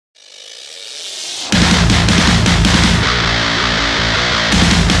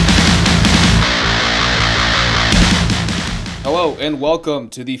Hello and welcome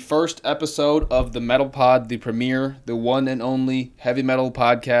to the first episode of the Metal Pod, the premiere, the one and only heavy metal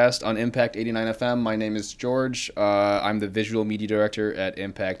podcast on Impact 89 FM. My name is George. I'm the visual media director at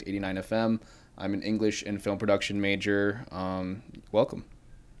Impact 89 FM. I'm an English and film production major. Welcome.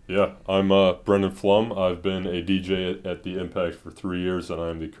 Yeah, I'm Brendan Flum. I've been a DJ at the Impact for 3 years, and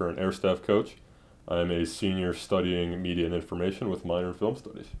I'm the current air staff coach. I'm a senior studying media and information with minor in film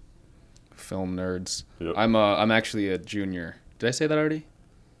studies. Film nerds. Yep. I'm actually a junior. Did I say that already?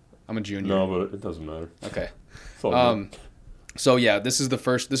 I'm a junior. No, but it doesn't matter. Okay. It's all good. So yeah, this is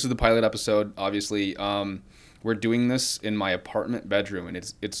the pilot episode. Obviously, we're doing this in my apartment bedroom, and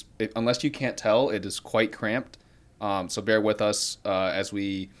it's unless you can't tell, it is quite cramped. So bear with us as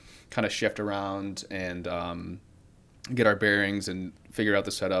we kind of shift around and get our bearings and figure out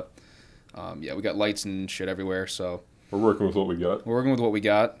the setup. Yeah, we got lights and shit everywhere, so We're working with what we got. we're working with what we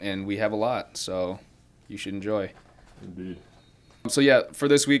got, and we have a lot, so you should enjoy. Indeed. So yeah, for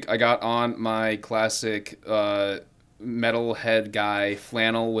this week, I got on my classic metalhead guy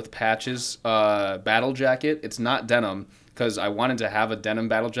flannel with patches battle jacket. It's not denim because I wanted to have a denim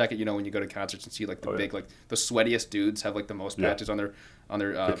battle jacket. You know, when you go to concerts and see like the big, like the sweatiest dudes have like the most patches on their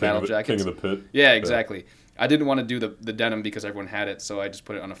battle jackets. King of the Pit. Yeah, exactly. I didn't want to do the denim because everyone had it, so I just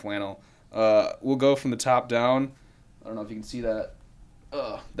put it on a flannel. We'll go from the top down. I don't know if you can see that.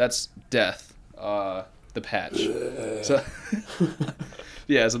 That's death. The patch. So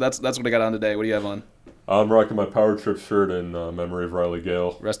yeah, so that's what I got on today. What do you have on? I'm rocking my Power Trip shirt in memory of Riley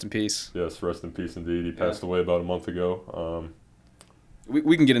Gale. Rest in peace. Yes, rest in peace indeed. He passed away about a month ago.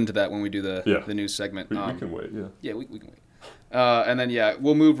 We can get into that when we do the news segment. We can wait, yeah. Yeah, we can wait. And then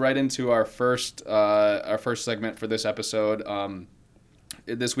we'll move right into our first segment for this episode.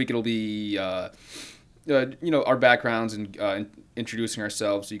 This week it'll be our backgrounds and introducing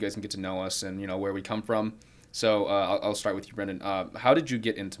ourselves so you guys can get to know us and where we come from. So I'll start with you, Brendan. How did you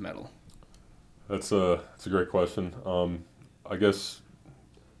get into metal? That's a great question. I guess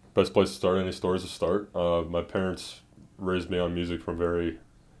best place to start any story is to start. My parents raised me on music from a very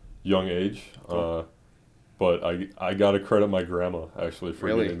young age. Cool. But I got to credit my grandma, actually, for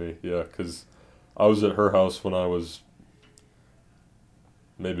Really? getting me. Yeah, because I was at her house when I was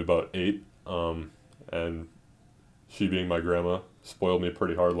maybe about 8, and she, being my grandma, spoiled me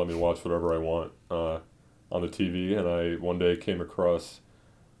pretty hard, let me watch whatever I want on the TV, and I one day came across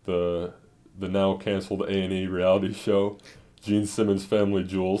the now canceled A&E reality show, Gene Simmons' Family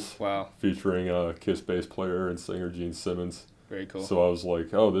Jewels. Wow. Featuring Kiss bass player and singer Gene Simmons. Very cool. So I was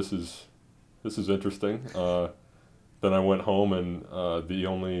like, oh, this is interesting. Then I went home, and the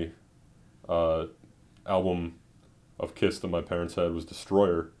only album of Kiss that my parents had was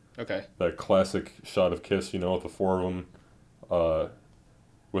Destroyer. Okay. That classic shot of Kiss, with the four of them,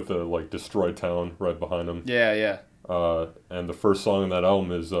 with the Destroy Town right behind them. Yeah. And the first song on that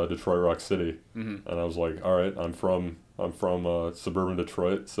album is Detroit Rock City. Mm-hmm. And I was like, all right, I'm from suburban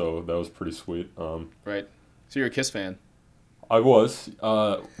Detroit, so that was pretty sweet. Right. So you're a Kiss fan. I was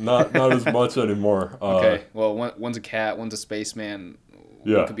not as much anymore. Okay. Well, one's a cat, one's a spaceman.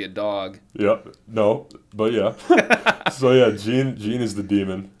 Yeah. One could be a dog. Yeah. No, but yeah. So yeah, Gene is the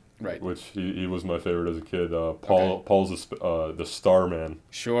demon. Right. Which he was my favorite as a kid. Paul's the Starman.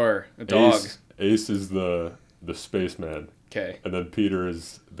 Sure. A dog. Ace is the spaceman. Okay. And then Peter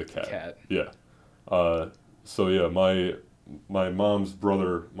is the cat. Cat. Yeah. So yeah, my mom's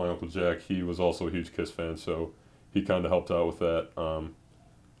brother, my Uncle Jack, he was also a huge Kiss fan, so he kind of helped out with that.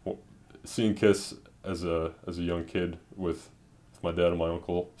 Seeing Kiss as a young kid with my dad and my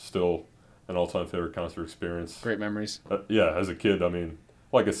uncle, still an all-time favorite concert experience. Great memories. Yeah, as a kid, I mean,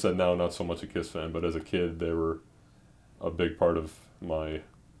 like I said, now not so much a Kiss fan, but as a kid, they were a big part of my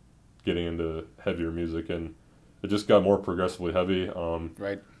getting into heavier music, and it just got more progressively heavy.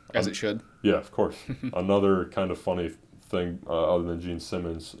 Right, as it should. Yeah, of course. Another kind of funny thing, other than Gene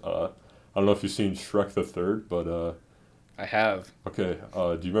Simmons, I don't know if you've seen Shrek the Third, but I have. Okay,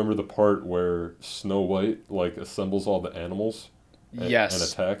 do you remember the part where Snow White assembles all the animals? Yes. And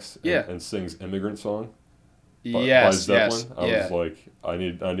attacks. Yeah. And sings "Immigrant Song." Yes. By Zeppelin. Yes. I was like, I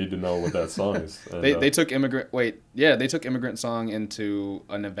need to know what that song is. And, they took Immigrant Song into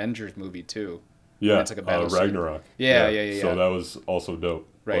an Avengers movie too. Yeah. It's like a battle Ragnarok. Yeah. So that was also dope.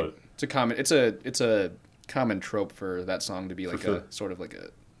 Right. But, It's a common trope for that song to be like sure. a sort of like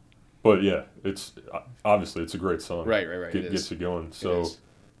a. But yeah, it's obviously it's a great song. Right. Gets you going. So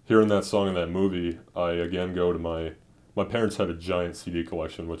hearing that song in that movie, I again go to my parents had a giant CD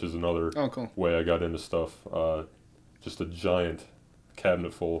collection, which is another way I got into stuff. Just a giant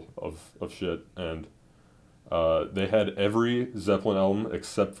cabinet full of shit, and they had every Zeppelin album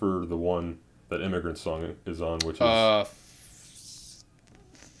except for the one that Immigrant Song is on, which is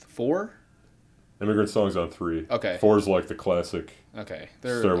 4? Immigrant Song's on 3. Okay. 4's like the classic Okay.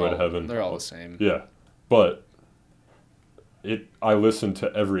 Stairway to Heaven. They're all the same. Yeah. But I listened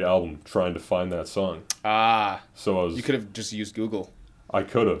to every album trying to find that song. Ah. So You could have just used Google. I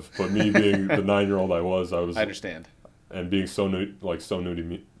could have, but me being the 9-year-old I was I understand. And being so new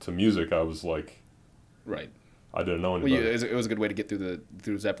to music, I was like, Right. I didn't know Well, anybody. it was a good way to get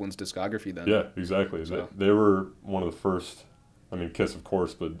through Zeppelin's discography then. Yeah, exactly. So. They were one of the first. I mean, Kiss, of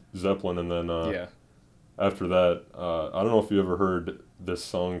course, but Zeppelin, and then Yeah. after that, I don't know if you ever heard this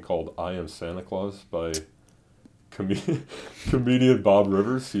song called "I Am Santa Claus" by comedian Bob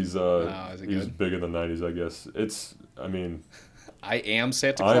Rivers. He's is it he's good? big in the '90s, I guess. I mean, I Am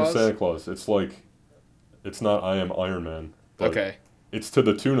Santa I Claus? Am Santa Claus. It's like, it's not I Am Iron Man. But Okay. It's to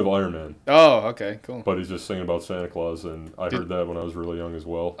the tune of Iron Man, Oh, okay, cool. but he's just singing about Santa Claus, and I heard that when I was really young as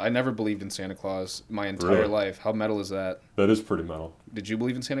well. I never believed in Santa Claus my entire Really? life. How metal is that? That is pretty metal. Did you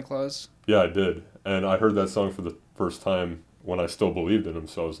believe in Santa Claus? Yeah, I did, and I heard that song for the first time when I still believed in him.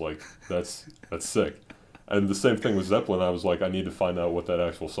 So I was like, "That's sick." And the same thing with Zeppelin. I was like, I need to find out what that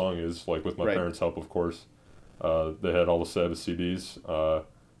actual song is. Like with my Right. parents' help, of course. They had all the Sabbath CDs.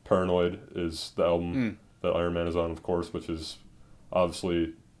 Paranoid is the album that Iron Man is on, of course, which is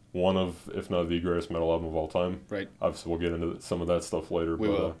obviously one of, if not the greatest metal album of all time. Right. Obviously, we'll get into some of that stuff later. We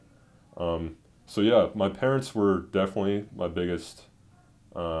will. So yeah, my parents were definitely my biggest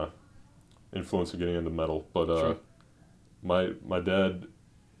influence in getting into metal, but Sure. my dad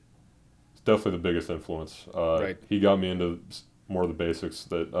is definitely the biggest influence. Right. He got me into more of the basics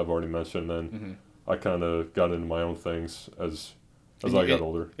that I've already mentioned. Then I kind of got into my own things as I got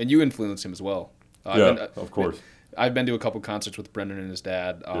older. And you influenced him as well. Yeah, of course. I've been to a couple concerts with Brendan and his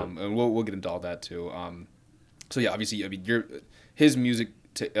dad, and we'll get into all that too. So yeah, obviously, I mean, his music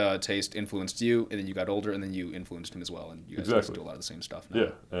taste influenced you, and then you got older, and then you influenced him as well, and you guys listen to a lot of the same stuff now. Yeah,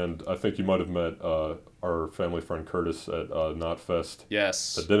 and I think you might have met our family friend Curtis at Knotfest.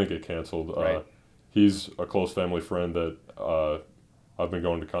 Yes. That didn't get canceled. Right. He's a close family friend that I've been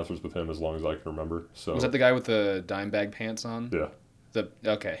going to concerts with him as long as I can remember. So Was that the guy with the dime bag pants on? yeah.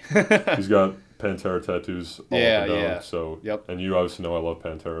 Okay. He's got Pantera tattoos all Yeah, up and down. yeah. So Yep. And you obviously know I love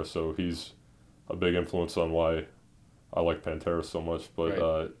Pantera, so he's a big influence on why I like Pantera so much. But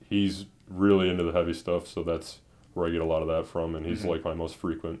Right. he's really into the heavy stuff, so that's where I get a lot of that from. And he's like my most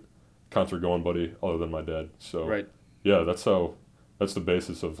frequent concert going buddy, other than my dad. So Right. yeah, that's the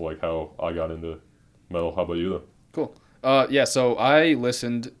basis of like how I got into metal. How about you though? Cool. Yeah, so I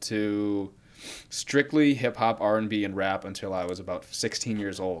listened to strictly hip hop, R&B, and rap until I was about 16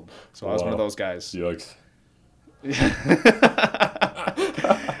 years old. So I was one of Wow. those guys. Yikes.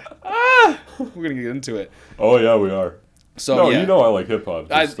 We're gonna get into it. Oh yeah, we are. So No, yeah, you know I like hip hop.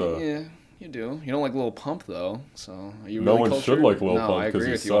 yeah, you do. You don't like Lil Pump though, so are you No really one cultured? should like Lil no, Pump I because agree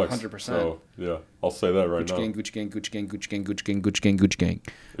he with you sucks. 100%. So yeah, I'll say that right Gucci now. gang, Gucci gang, Gucci gang, Gucci gang, Gucci gang, Gucci gang, Gucci gang.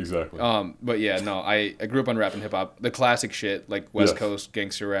 Exactly. But yeah, no, I grew up on rap and hip hop, the classic shit like West Yes. Coast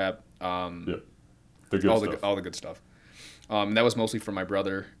gangster rap, Yeah. The good all stuff. the good stuff. That was mostly from my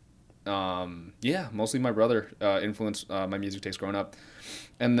brother. Yeah, mostly my brother influenced my music taste growing up.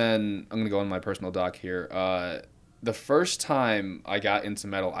 And then I'm gonna go on my personal doc here. The first time I got into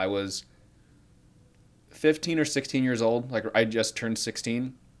metal, I was 15 or 16 years old. Like I just turned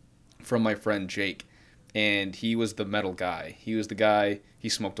 16 from my friend Jake, and he was the metal guy. He was the guy. He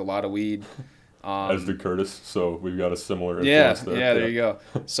smoked a lot of weed. As did Curtis, so we've got a similar Yeah, influence there. yeah, there you go.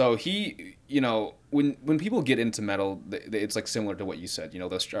 So he, when people get into metal, it's like similar to what you said.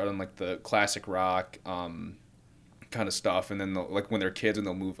 They'll start on like the classic rock kind of stuff, and then like when they're kids, and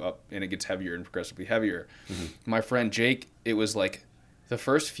they'll move up, and it gets heavier and progressively heavier. Mm-hmm. My friend Jake, it was like the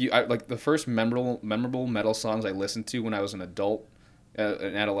first memorable metal songs I listened to when I was an adult,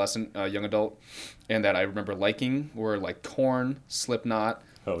 an adolescent, young adult, and that I remember liking were like Korn, Slipknot,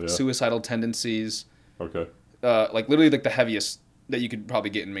 Hell yeah. Suicidal Tendencies. Okay. Like literally like the heaviest that you could probably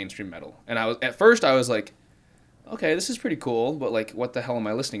get in mainstream metal. And at first I was like, okay, this is pretty cool, but like, what the hell am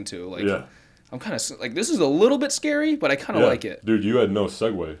I listening to? Like, Yeah. I'm kind of like, this is a little bit scary, but I kind of Yeah. like it. Dude, you had no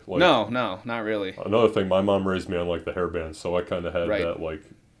segue. Like, No, not really. Another thing, my mom raised me on like the hair band, so I kind of had Right. that like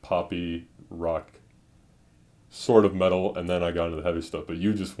poppy rock sort of metal, and then I got into the heavy stuff. But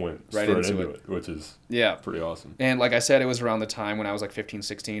you just went Right straight into into it. it, which is Yeah. pretty awesome. And like I said, it was around the time when I was like 15,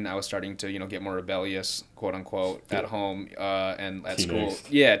 16, I was starting to, get more rebellious, quote unquote, at home and at Teen school. angst.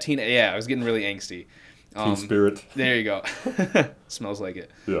 Yeah, I was getting really angsty. Teen spirit. There you go. Smells like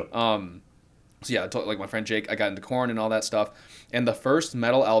it. Yeah. So yeah, like my friend Jake, I got into Korn and all that stuff. And the first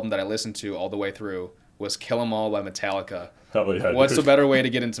metal album that I listened to all the way through was "Kill 'Em All" by Metallica. Hell yeah. What's dude. a better way to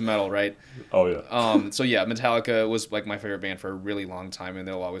get into metal, right? Oh yeah. So yeah, Metallica was like my favorite band for a really long time, and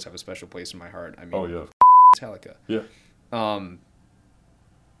they'll always have a special place in my heart. I mean, Oh yeah. Metallica. Yeah.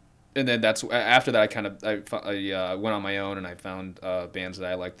 And then that's after that I went on my own and I found bands that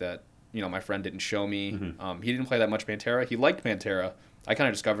I liked that my friend didn't show me. Mm-hmm. He didn't play that much Pantera. He liked Pantera. I kind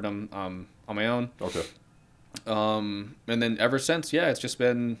of discovered him on my own. Okay. And then ever since, yeah, it's just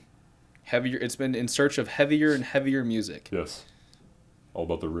been heavier. It's been in search of heavier and heavier music. Yes. All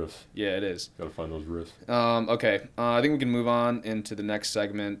about the riffs. Yeah, it is. Got to find those riffs. Okay. I think we can move on into the next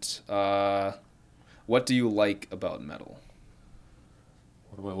segment. What do you like about metal?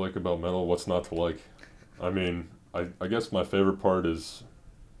 What do I like about metal? What's not to like? I mean, I guess my favorite part is,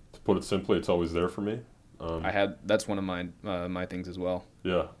 to put it simply, it's always there for me. That's one of my things as well.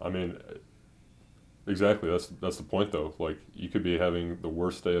 Yeah, I mean, exactly. That's the point, though. Like, you could be having the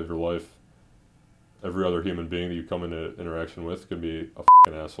worst day of your life. Every other human being that you come into interaction with could be a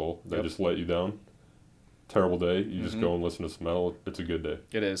fucking asshole. They just let you down. Terrible day. You just go and listen to some metal. It's a good day.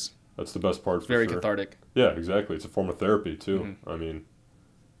 It is. That's the best part. It's very cathartic. Yeah, exactly. It's a form of therapy too. I mean,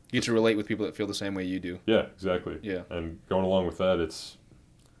 you get to relate with people that feel the same way you do. Yeah, exactly. Yeah. And going along with that, it's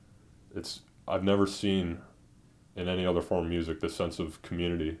I've never seen in any other form of music this sense of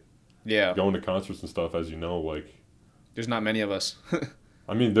community. Yeah. Going to concerts and stuff, as you know, like, there's not many of us.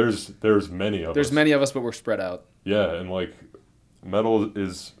 I mean, there's many of us. There's many of us, but we're spread out. Yeah, and like, metal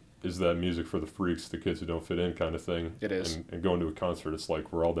is that music for the freaks, the kids who don't fit in kind of thing. It is. And going to a concert, it's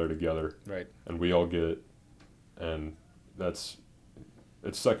like we're all there together. Right. And we all get it. And it's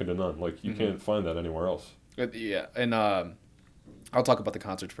second to none. Like, you can't find that anywhere else. Yeah, and I'll talk about the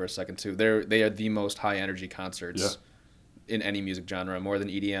concerts for a second too. They are the most high energy concerts in any music genre, more than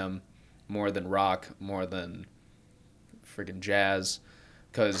EDM, more than rock, more than freaking jazz,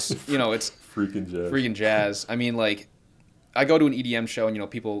 because it's freaking jazz. I mean, like, I go to an EDM show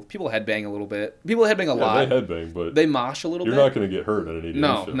and people headbang a little bit. People headbang a lot. They headbang, but they mosh a little bit. You're not going to get hurt at an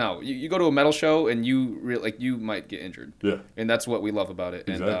EDM show. No. You go to a metal show and you might get injured. Yeah. And that's what we love about it.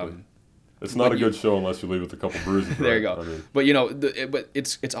 Exactly. And it's not a good show unless you leave with a couple bruises. There you go. I mean, but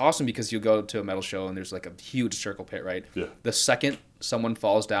it's awesome because you go to a metal show and there's like a huge circle pit, right? Yeah. The second someone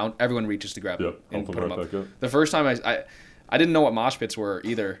falls down, everyone reaches to grab them and put them up. Back up. The first time I didn't know what mosh pits were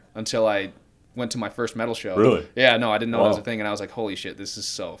either until I went to my first metal show. Really? Yeah, no, I didn't know that was a thing, and I was like, holy shit, this is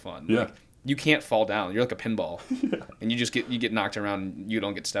so fun. Yeah. Like, you can't fall down. You're like a pinball. And you get knocked around and you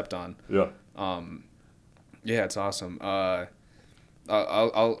don't get stepped on. Yeah. Yeah, it's awesome. I'll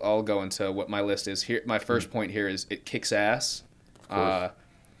go into what my list is here. My first point here is it kicks ass.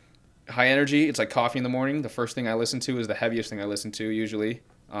 High energy. It's like coffee in the morning. The first thing I listen to is the heaviest thing I listen to usually,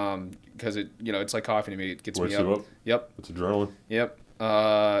 because it's like coffee to me. It gets me up. You up. Yep. It's adrenaline. Yep.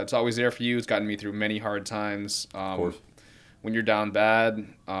 It's always there for you. It's gotten me through many hard times. Of course. When you're down bad,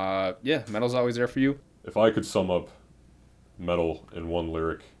 metal's always there for you. If I could sum up metal in one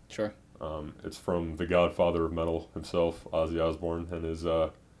lyric, Sure. it's from the godfather of metal himself, Ozzy Osbourne, and his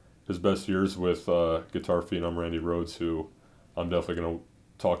best years with guitar phenom Randy Rhoads, who I'm definitely going to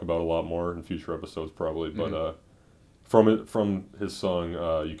talk about a lot more in future episodes probably. But from his song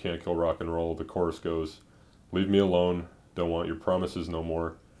 "You Can't Kill Rock and Roll," the chorus goes, "Leave me alone, don't want your promises no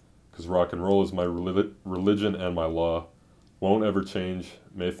more, 'cause rock and roll is my religion and my law. Won't ever change,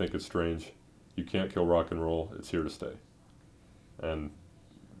 may think it's strange. You can't kill rock and roll, it's here to stay." And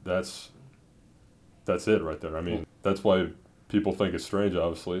that's it right there. I mean, that's why people think it's strange,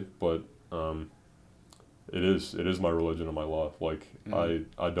 obviously, but it is my religion and my law. Like, I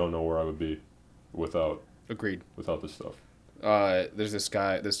don't know where I would be without this stuff. There's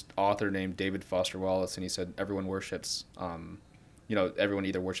this author named David Foster Wallace, and he said everyone worships, everyone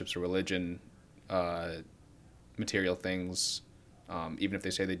either worships a religion, material things, even if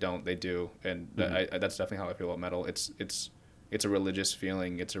they say they don't, they do, and that's definitely how I feel about metal. It's a religious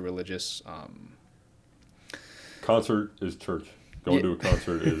feeling. It's a religious. Concert is church. Going to a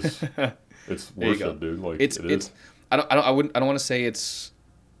concert is it's worship, dude. Like it is. I don't want to say it's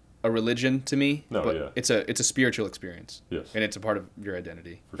a religion to me, no, but yeah. it's a spiritual experience. Yes. And it's a part of your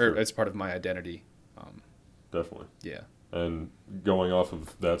identity. For sure. It's part of my identity. Definitely. Yeah. And going off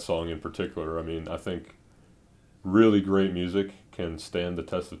of that song in particular, I mean, I think really great music can stand the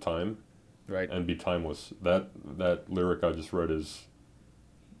test of time, right, and be timeless. That lyric I just read is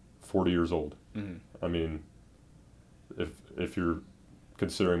 40 years old. Mm-hmm. I mean, if you're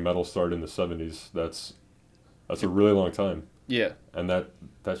considering metal started in the 70s, that's a really long time. Yeah. And that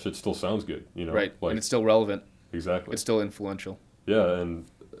shit still sounds good, Right. Like, and it's still relevant. Exactly. It's still influential. Yeah, and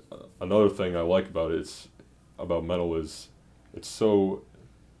another thing I like about metal is it's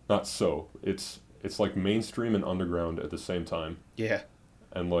it's like mainstream and underground at the same time, Yeah.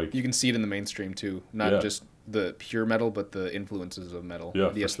 and like You can see it in the mainstream too, not Yeah. just the pure metal, but the influences of metal, yeah, the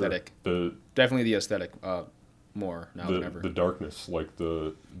for sure. aesthetic. The Definitely the aesthetic, more now than ever. the darkness, like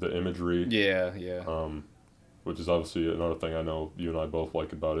the imagery, Yeah, yeah, which is obviously another thing I know you and I both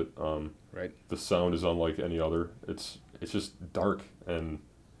like about it. right. The sound is unlike any other. It's just dark and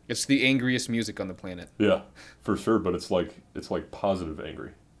It's the angriest music on the planet. yeah, for sure. But it's like positive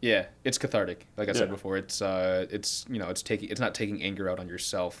angry. Yeah, it's cathartic. Like I said Yeah. before, it's it's not taking anger out on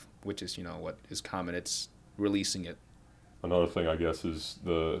yourself, which is what is common. It's releasing it. Another thing I guess is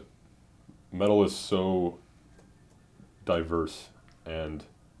the metal is so diverse and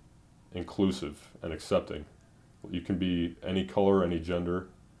inclusive and accepting. You can be any color, any gender.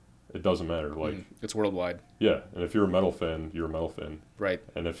 It doesn't matter. Like It's worldwide, yeah, and if you're a metal fan, you're a metal fan. right?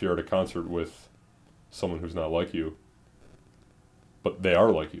 And if you're at a concert with someone who's not like you, but they are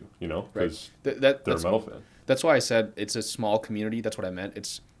like you, Right. because That they're that's a metal fan. that's why I said it's a small community. That's what I meant.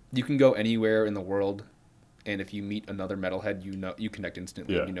 It's you can go anywhere in the world, and if you meet another metalhead, you connect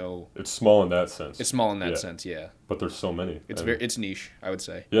instantly. Yeah. It's small in that sense. It's small in that Yeah. sense. Yeah, But there's so many. it's And- it's niche. I would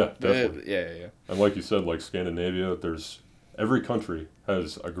say. Yeah, definitely. Yeah. And like you said, like Scandinavia, every country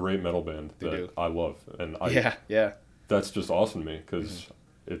has a great metal band They that do. I love, and Yeah. that's just awesome to me because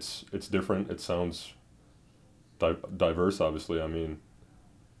Mm-hmm. it's different. It sounds diverse. Obviously, I mean,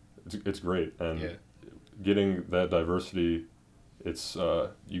 it's great, and Yeah. getting that diversity, it's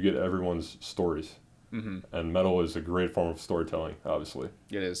you get everyone's stories, Mm-hmm. and metal is a great form of storytelling. Obviously,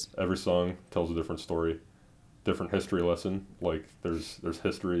 It is. every song tells a different story, different history lesson. Like there's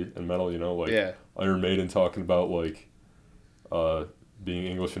history in metal, like Yeah. Iron Maiden talking about like being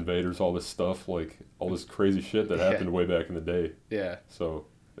English invaders, all this stuff, like all this crazy shit that Yeah. happened way back in the day. Yeah. So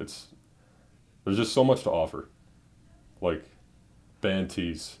there's just so much to offer, like band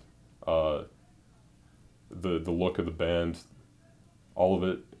tees, the look of the band, all of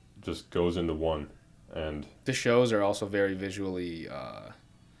it just goes into one, and The shows are also very visually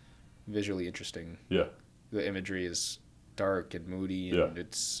interesting. yeah, The imagery is dark and moody, and Yeah.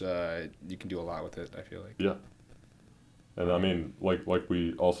 it's you can do a lot with it. I feel like. yeah. And I mean, like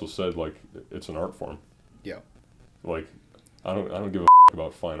we also said, like it's an art form. Yeah. Like I don't give a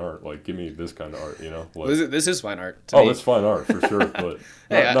about fine art. Like give me this kind of art, Like, Well, this is fine art. To oh, me. it's fine art for sure, but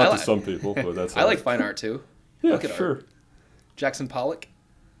Hey, not I to some people. But that's I like fine art too. Yeah, Look at sure. art. Jackson Pollock,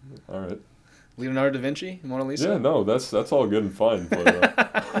 All right. Leonardo da Vinci, Mona Lisa. Yeah, no, that's all good and fine,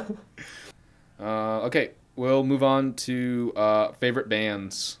 but Okay, we'll move on to favorite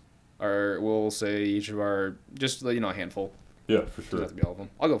bands. Or we'll say each of our just a handful. yeah, for Doesn't sure. have to be all of them.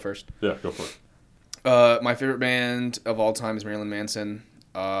 I'll go first. Yeah, go for it. My favorite band of all time is Marilyn Manson.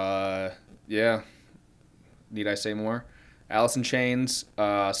 Yeah. Need I say more? Alice in Chains,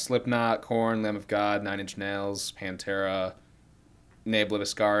 Slipknot, Korn, Lamb of God, Nine Inch Nails, Pantera, Ne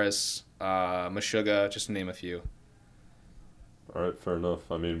Obliviscaris, Meshuggah, just to name a few. All right, fair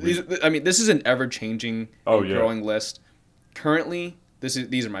enough. I mean, This is an ever-changing Oh, and yeah. growing list. Currently,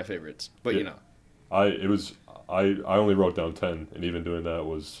 these are my favorites. But Yeah. I only wrote down 10, and even doing that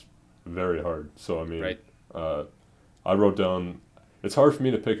was very hard. So I mean, Right. I wrote down. It's hard for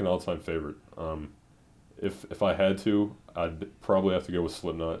me to pick an all-time favorite. If I had to, I'd probably have to go with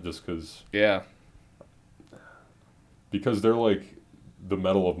Slipknot, just yeah, because they're like the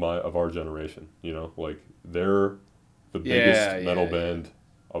metal of our generation. Like they're the biggest metal band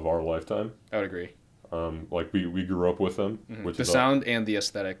of our lifetime. I would agree. Like we grew up with them, which The is sound and the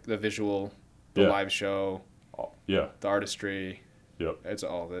aesthetic, the visual, the Yeah. live show, yeah, the artistry. Yep. It's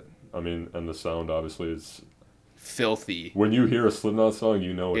all of it. I mean, and the sound obviously is. Filthy. When you hear a Slipknot song,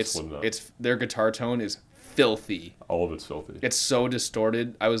 you know it's Slipknot. It's their guitar tone is filthy. All of it's filthy. It's so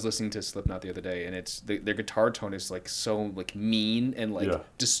distorted. I was listening to Slipknot the other day, and their guitar tone is like so like mean and like Yeah.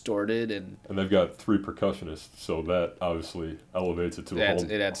 distorted, and And they've got 3 percussionists, so that obviously elevates it to it adds a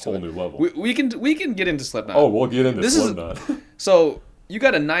to whole it. new level. We can get into Slipknot. Oh, we'll get into This is- Slipknot. So you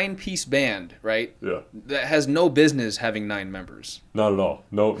got a 9-piece band, right? Yeah, That has no business having 9 members. not at all.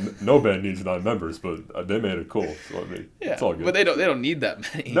 No band needs 9 members, but they made it cool. So I mean, Yeah, it's all good. but they don't need that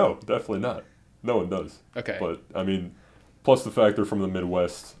many. No, definitely not. No one does. Okay. But I mean, plus the fact they're from the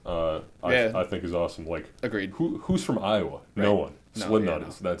Midwest, Yeah. I think is awesome. Like, Agreed. who's from Iowa? No Right. one. No, Slipknot yeah, no.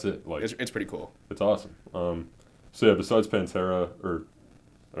 is. That's it. Like, It's pretty cool. it's awesome. So yeah, besides Pantera,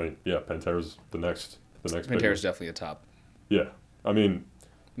 Pantera's the next big Pantera's one. definitely a top. Yeah, I mean,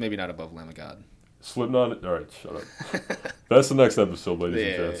 Maybe not above Lamb of God. Slipknot. All right, shut up. That's the next episode, ladies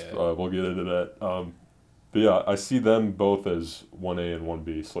and Yeah, gents. yeah. We'll get into that. But yeah, I see them both as 1A and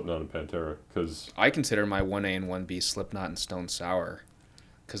 1B, Slipknot and Pantera, because I consider my 1A and 1B Slipknot and Stone Sour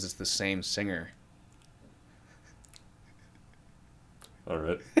because it's the same singer. All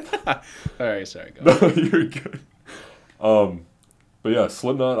right. All right, sorry. Go. No, you're good. But yeah,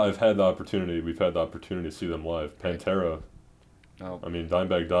 Slipknot. We've had the opportunity to see them live. Right. Pantera. Oh, I mean,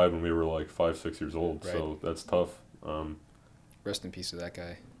 Dimebag died when we were like 5-6 years old, Right. so that's tough. rest in peace to that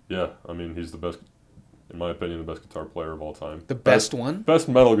guy. Yeah, I mean, he's the best, in my opinion, the best guitar player of all time. The best one? Best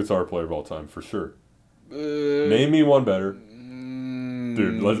metal guitar player of all time, for sure. Name me one better.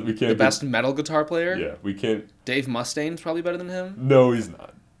 Dude, we can't. The best metal guitar player? Yeah, we can't. Dave Mustaine's probably better than him? No, he's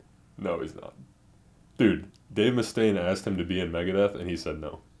not. No, he's not. Dude, Dave Mustaine asked him to be in Megadeth, and he said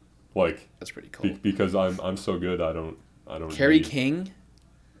no. Like, That's pretty cool. because I'm so good, I don't. Kerry need- King?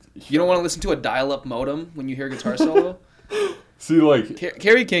 You don't want to listen to a dial-up modem when you hear a guitar solo? See, like,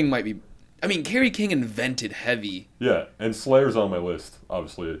 Kerry King might be... I mean, Kerry King invented heavy. yeah, and Slayer's on my list,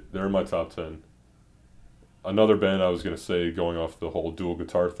 obviously. They're in my top 10. Another band I was going to say, going off the whole dual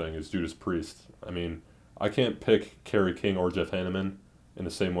guitar thing, is Judas Priest. I mean, I can't pick Kerry King or Jeff Hanneman in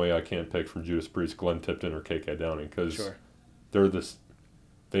the same way I can't pick from Judas Priest Glenn Tipton or KK Downing, because Sure.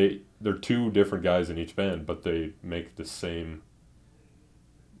 they're two different guys in each band, but they make the same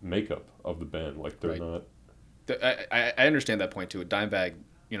makeup of the band. Like, they're Right. not... I understand that point, too. Dimebag,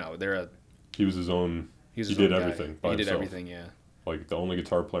 He was his own... he did everything by He did himself. everything, yeah. Like, the only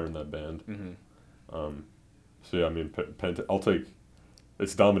guitar player in that band. Mm-hmm. So yeah, I mean, I'll take,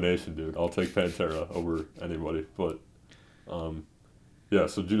 it's domination, dude. I'll take Pantera over anybody. But, yeah.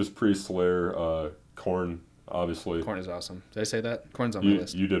 So Judas Priest, Slayer, Korn, obviously. Korn is awesome. Did I say that? Korn's on my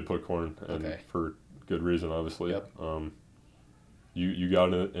list. You did put Korn, and Okay. for good reason, obviously. Yep. You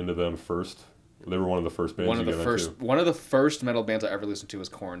got into them first. They were one of the first bands One of the first metal bands I ever listened to was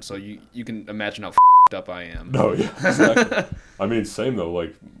Korn. So you can imagine how f***ed up I am. No, yeah, exactly. I mean, same though.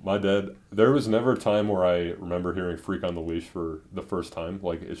 Like, my dad, there was never a time where I remember hearing Freak on the Leash for the first time.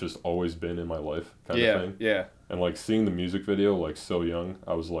 Like, it's just always been in my life kind of thing. Yeah. And, like, seeing the music video, like, so young,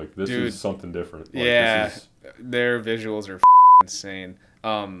 I was like, this Dude. is something different. Like, Yeah. This is, Their visuals are insane.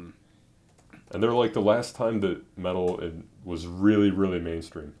 and they're, like, the last time that metal was really, really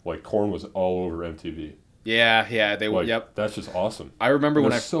mainstream. Like, Korn was all over MTV. Yeah, they were. Like, Yep. that's just awesome. I remember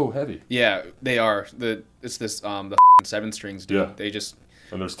They're when so heavy. Yeah, they are. It's this the 7 strings, dude. Yeah. They just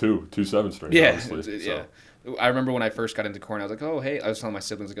And there's two 7-strings, yeah, obviously. yeah. I remember when I first got into Korn, I was like, oh hey, I was telling my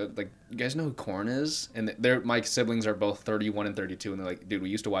siblings like you guys know who Korn is? And my siblings are both 31 and 32, and they're like, dude, we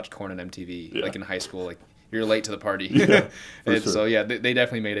used to watch Korn on MTV Yeah. like in high school. Like you're late to the party. Yeah, for And sure. so yeah, they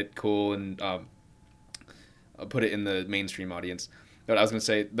definitely made it cool and put it in the mainstream audience. But I was gonna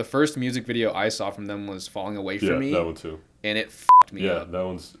say the first music video I saw from them was "Falling Away from Me," Yeah, that one too. and it f***ed me Yeah,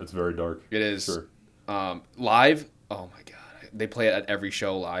 up. it's very dark. It is. Sure. Live, oh my god, they play it at every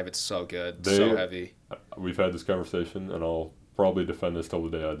show live. It's so good, so heavy. We've had this conversation, and I'll probably defend this till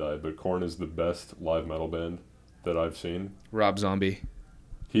the day I die, but Korn is the best live metal band that I've seen. Rob Zombie.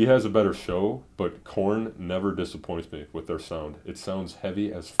 He has a better show, but Korn never disappoints me with their sound. It sounds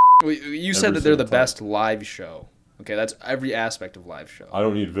heavy as Well, you said Every that they're the single time. best live show. Okay, that's every aspect of live show. I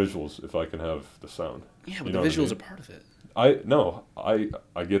don't need visuals if I can have the sound. Yeah, but You the know what I visuals mean? are part of it.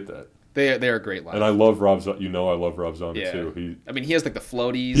 I get that. They are great live. And I love Rob Zombie. I love Rob Zombie Yeah. too. I mean, he has like the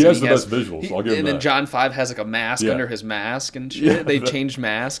floaties. He and has the best visuals. I'll give him And then that. John 5 has like a mask Yeah. under his mask and shit. Yeah, they that- changed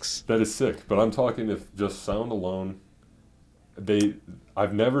masks. That is sick. But I'm talking if just sound alone,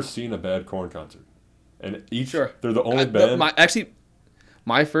 I've never seen a bad Korn concert. And Sure. they're the only band.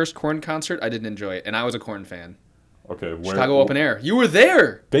 My first Korn concert, I didn't enjoy it, and I was a Korn fan. Okay, where Chicago Open Air. You were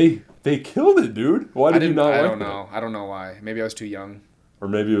there. They killed it, dude. Why did you not I like don't that? know. I don't know why. Maybe I was too young. Or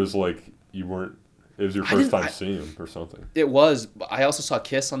maybe it was like you weren't. It was your I first didn't- time seeing him or something. It was. But I also saw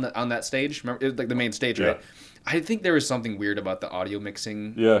Kiss on that stage. Remember, it was like the main stage, right? I think there was something weird about the audio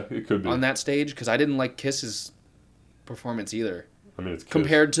mixing Yeah, it could be. on that stage because I didn't like Kiss's performance either I mean, it's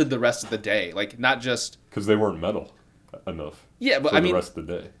compared to the rest of the day. Like not just because they weren't metal enough. yeah, but for I the mean, rest of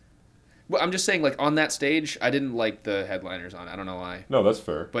the day. well, I'm just saying like on that stage, I didn't like the headliners on it. I don't know why. No, that's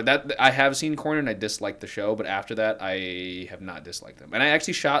fair. But that I have seen Korn and I disliked the show, but after that I have not disliked them. And I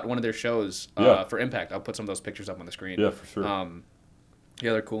actually shot one of their shows Yeah. for Impact. I'll put some of those pictures up on the screen. Yeah, for sure.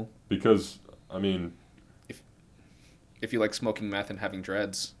 Yeah, they're cool. Because I mean, If you like smoking meth and having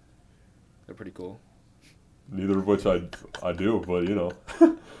dreads, they're pretty cool. neither of which I do, but you know.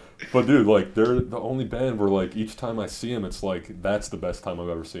 But dude, like they're the only band where like each time I see them, it's like that's the best time I've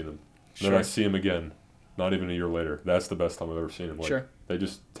ever seen them. Then I Sure. see them again, not even a year later. That's the best time I've ever seen them. Like, Sure. They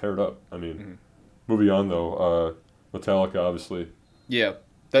just tear it up. I mean, Mhm. moving on though, Metallica obviously. Yeah,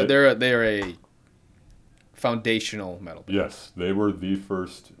 They- they're a foundational metal band. Yes, they were the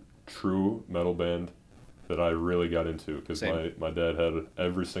first true metal band that I really got into because Same. my dad had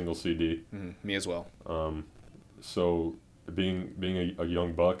every single CD. Me as well. So being a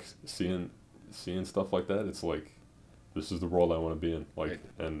young buck, seeing stuff like that, it's like, this is the world I want to be in. Like,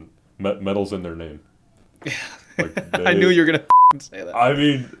 and metal's in their name. Like I knew you were gonna say that. I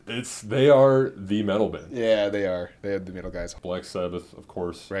mean, they are the metal band. Yeah, they are. They have the metal guys. Black Sabbath, of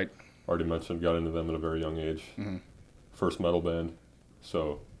course. Right. Already mentioned, got into them at a very young age. Mm-hmm. First metal band,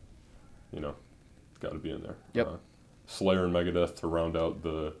 so, got to be in there. Yep. Slayer and Megadeth to round out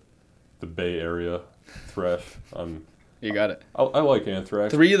the Bay Area thrash. You got it. I like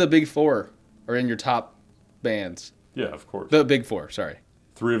Anthrax. 3 of the big 4 are in your top bands. Yeah, of course. The big 4, sorry.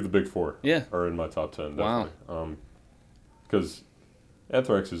 3 of the big 4 Yeah. are in my top 10, Wow. definitely. Because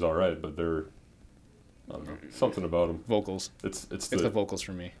Anthrax is all right, but they're, I don't know, something about them. Vocals. It's the vocals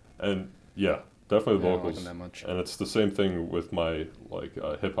for me. And yeah, definitely the I don't vocals. like them that much. And it's the same thing with my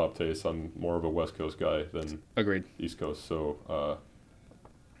hip hop taste. I'm more of a West Coast guy than Agreed. East Coast. So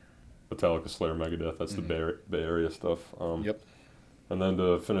Metallica, Slayer, Megadeth. That's the Bay Area stuff. Yep. And then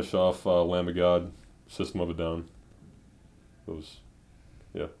to finish off, Lamb of God, System of a Down.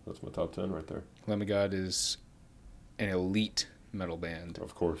 That's my top 10 right there. Lamb of God is an elite metal band.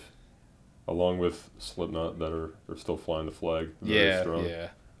 Of course. Along with Slipknot, they're still flying the flag. Very strong. Yeah.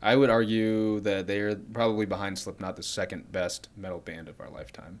 I would argue that they're probably behind Slipknot the second best metal band of our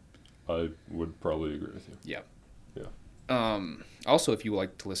lifetime. I would probably agree with you. Yeah. Yeah. Also, if you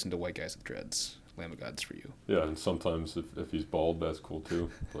like to listen to White Guys with Dreads, Lamb of God's for you. Yeah, and sometimes if he's bald, that's cool too.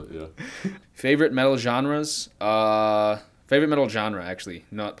 But yeah. Favorite metal genres? Favorite metal genre, actually,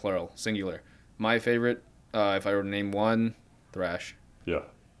 not plural, singular. My favorite, if I were to name one, thrash. Yeah.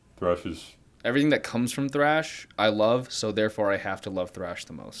 Thrash is... Everything that comes from thrash, I love, so therefore I have to love thrash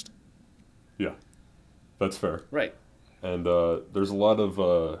the most. Yeah. That's fair. Right. And there's a lot of...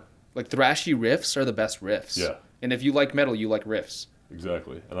 Like, thrashy riffs are the best riffs. Yeah. And if you like metal, you like riffs.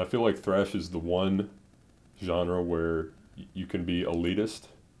 Exactly. And I feel like thrash is the one genre where you can be elitist.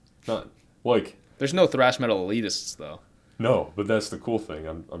 Not... Like... There's no thrash metal elitists, though. No, but that's the cool thing.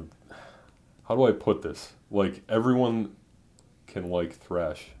 I'm how do I put this? Like, everyone can like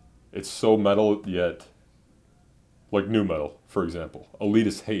thrash. It's so metal, yet... Like new metal, for example.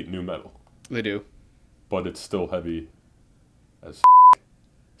 Elitists hate new metal. They do. But it's still heavy as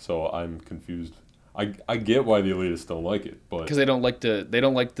so I'm confused. I get why the elitists don't like it, but... Because they don't like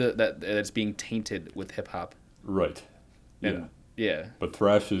that it's being tainted with hip-hop. Right. And, yeah. But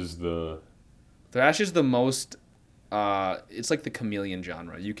thrash is the... Thrash is the most... it's like the chameleon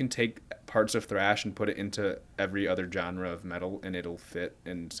genre. You can take parts of thrash and put it into every other genre of metal, and it'll fit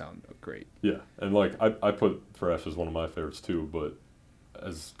and sound great. Yeah, and like I put thrash as one of my favorites too, but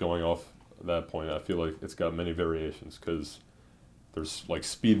as going off that point, I feel like it's got many variations because there's like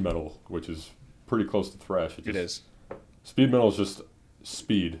speed metal, which is pretty close to thrash. It is. Speed metal is just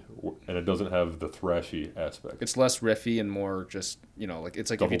speed, and it doesn't have the thrashy aspect. It's less riffy and more just, like it's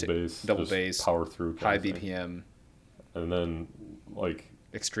like double if you bass, double just bass, power through, high BPM, and then like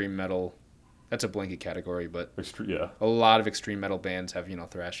extreme metal. That's a blanket category, but yeah, a lot of extreme metal bands have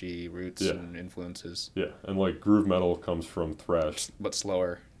thrashy roots and influences. Yeah, and like groove metal comes from thrash, but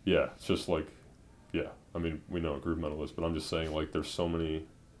slower. Yeah, it's just like, yeah. I mean, we know what groove metal is, but I'm just saying like there's so many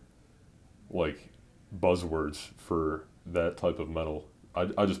like buzzwords for that type of metal.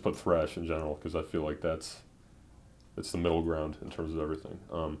 I just put thrash in general because I feel like it's the middle ground in terms of everything.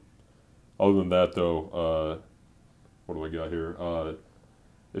 Other than that, though, what do I got here?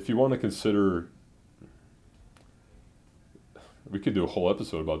 If you want to consider, we could do a whole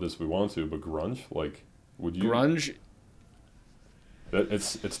episode about this if we want to, but grunge, like, would you? Grunge.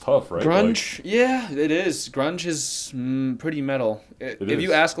 It's tough, right? Grunge, yeah, it is. Grunge is pretty metal. If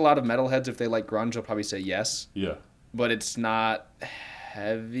you ask a lot of metalheads if they like grunge, they'll probably say yes. Yeah. But it's not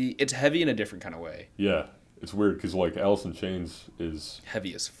heavy. It's heavy in a different kind of way. Yeah, it's weird because like Alice in Chains is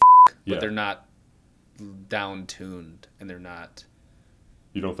heavy as yeah. But they're not down-tuned, and they're not...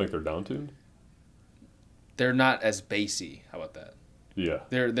 You don't think they're down-tuned? They're not as bassy. How about that? Yeah.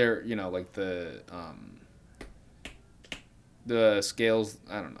 They're like the scales.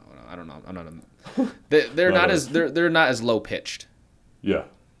 I don't know. I'm not. They're not as they're not as low-pitched. Yeah.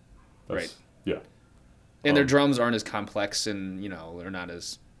 Right. Yeah. And their drums aren't as complex, and they're not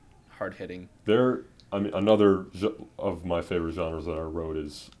as hard-hitting. Another of my favorite genres that I wrote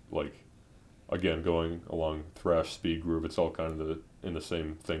is like, again, going along thrash, speed, groove. It's all kind of in the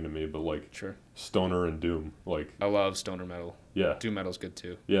same thing to me, but like sure. Stoner and doom. Like I love stoner metal. Yeah. Doom metal's good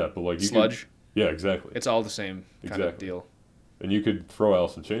too. Yeah, but like sludge. Yeah, exactly. It's all the same kind of deal. And you could throw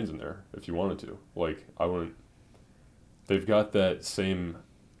Alice in Chains in there if you wanted to. Like I wouldn't. They've got that same.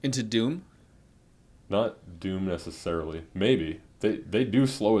 Into doom. Not doom necessarily. Maybe they do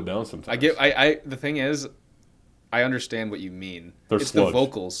slow it down sometimes. The thing is, I understand what you mean. They're It's sludge. the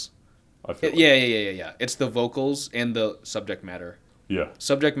vocals. I feel like. Yeah. It's the vocals and the subject matter. Yeah.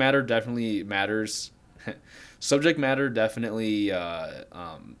 Subject matter definitely matters. Subject matter definitely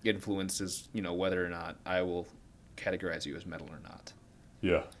influences, whether or not I will categorize you as metal or not.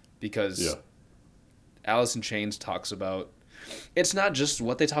 Yeah. Because Yeah. Alice in Chains talks about, it's not just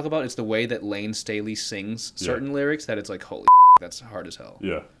what they talk about, it's the way that Lane Staley sings certain lyrics that it's like, holy that's hard as hell.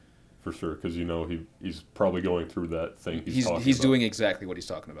 Yeah. For sure, because he's probably going through that thing. He's talking he's about. doing exactly what he's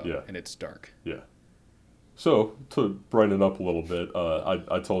talking about. Yeah. And it's dark. Yeah. So to brighten it up a little bit,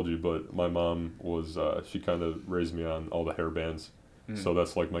 I told you, but my mom was she kind of raised me on all the hair bands, so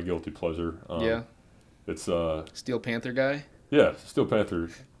that's like my guilty pleasure. Yeah. It's Steel Panther guy. yeah, Steel Panther.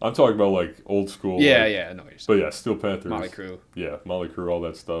 I'm talking about like old school. Yeah, like, yeah, I know what you're But saying. yeah, Steel Panther. Molly Crew. Yeah, Molly Crew, all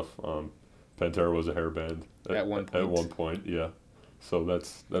that stuff. Pantera was a hair band At one point. At one point, yeah. So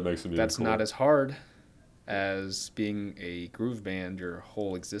that makes it. That's cool. not as hard as being a groove band your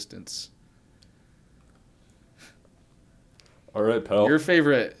whole existence. All right, pal. Your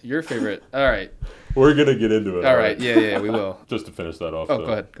favorite. All right. We're gonna get into it. All right. Yeah, we will. Just to finish that off. Oh,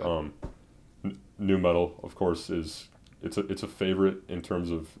 go ahead. Nu metal, of course, it's a favorite in terms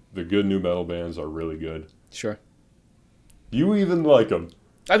of the good nu metal bands are really good. Sure. You even like them.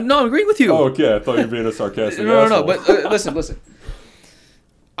 No, I'm agreeing with you. Oh, okay. I thought you were being a sarcastic No. asshole. But listen.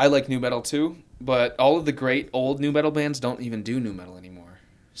 I like nu metal too, but all of the great old nu metal bands don't even do nu metal anymore.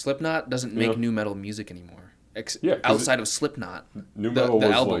 Slipknot doesn't make nu metal music anymore. Outside of Slipknot. Nu metal the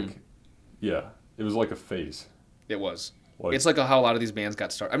was album. like, yeah, it was like a phase. It was. Like, It's like how a lot of these bands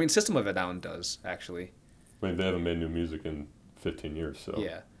got started. I mean, System of a Down does, actually. I mean, they haven't made new music in 15 years, so.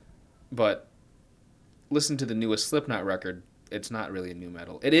 Yeah. But listen to the newest Slipknot record. It's not really a nu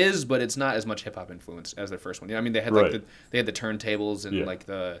metal. It is, but it's not as much hip hop influence as their first one. I mean, they had Right. they had the turntables and Yeah. like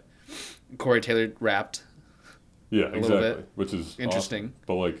the Corey Taylor rapped. Yeah, little exactly. bit. Which is Interesting. awesome.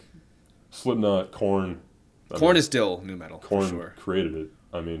 But like, Slipknot, Korn. Korn is still nu metal, Korn for sure. created it.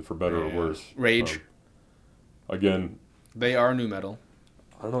 I mean, for better or Yeah. worse. Rage. Again, They are nu metal.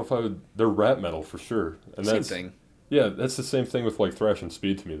 I don't know if I would. They're rap metal for sure, and Same that's thing. Yeah, that's the same thing with like thrash and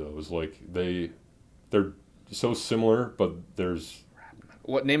speed to me though. Is like they're so similar, but there's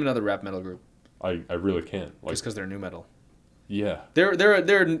Name another rap metal group? I really can't. Like, Just because they're nu metal. yeah, Yeah,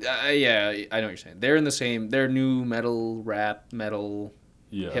 I know what you're saying. They're in the same. They're nu metal, rap metal,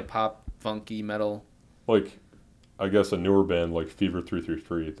 yeah. hip hop, funky metal. Like, I guess a newer band like Fever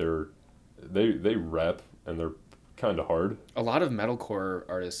 333. They rap and they're kind of hard. A lot of metalcore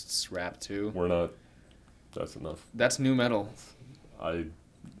artists rap too. We're not. That's enough. That's nu metal. I'm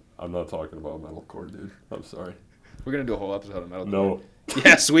not talking about metalcore, dude. I'm sorry. We're gonna do a whole episode on metalcore. No,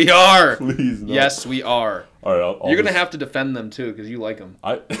 Yes, we are. please no. Yes, we are. All right, I'll You're gonna just- have to defend them too because you like them.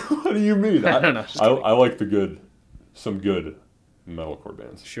 What do you mean? I don't know, just kidding. I like some good metalcore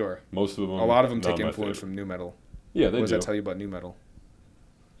bands. Sure. Most of them. A lot of them not take my influence favorite. from nu metal. Yeah, they What does do. that tell you about nu metal?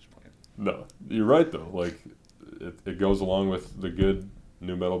 Just playing. No, you're right though. Like, it goes along with the good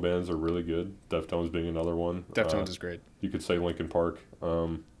nu metal bands are really good. Deftones being another one. Deftones is great. You could say Linkin Park.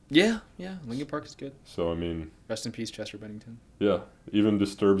 Yeah. Linkin Park is good. So I mean, Rest in peace, Chester Bennington. yeah, even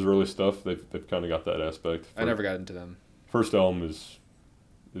Disturbed's early stuff, they've kind of got that aspect. I never got into them. First album is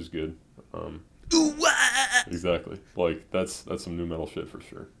good. Exactly. Like that's some nu metal shit for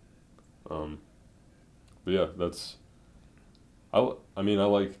sure. But yeah, I mean I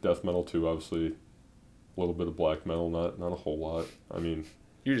like death metal too. Obviously, a little bit of black metal, not a whole lot. I mean,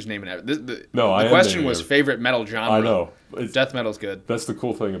 You're just naming it. The I am question naming was every- favorite metal genre. I know. Death metal's good. That's the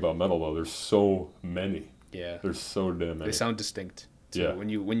cool thing about metal though. There's so many. Yeah. There's so damn many. They sound distinct. Too. Yeah. When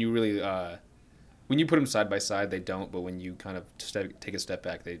you really when you put them side by side, they don't. But when you kind of take a step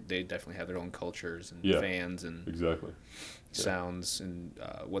back, they definitely have their own cultures and Yeah. fans and Exactly. sounds and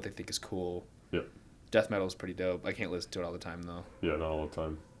what they think is cool. Yep. Death metal is pretty dope. I can't listen to it all the time though. Yeah, not all the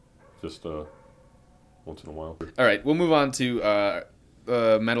time. Just once in a while. All right, we'll move on to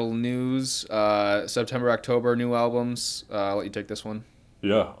metal news. September, October, new albums. I'll let you take this one.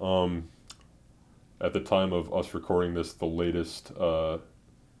 Yeah. At the time of us recording this, the latest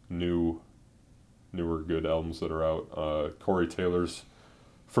newer good albums that are out. Corey Taylor's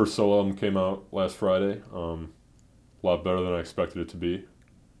first solo album came out last Friday. A lot better than I expected it to be.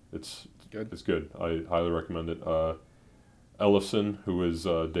 It's Good. It's good. I highly recommend it. Ellefson, who is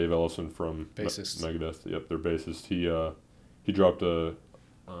Dave Ellefson from Bassist. Megadeth. Yep, their bassist. He dropped an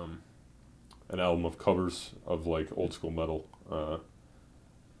album of covers of like old school metal.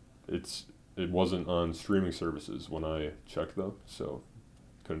 It wasn't on streaming services when I checked though, so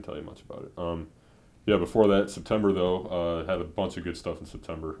couldn't tell you much about it. Yeah, before that, September though, had a bunch of good stuff in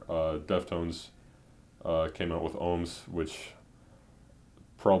September. Deftones came out with Ohms, which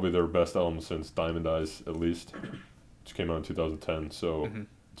probably their best album since Diamond Eyes, at least, which came out in 2010. So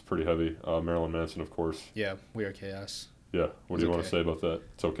it's pretty heavy. Marilyn Manson, of course. Yeah, We Are Chaos. Yeah. What do you want to say about that?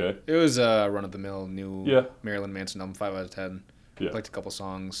 It's okay. It was a run-of-the-mill new Yeah. Marilyn Manson album, 5 out of 10. Yeah. Liked a couple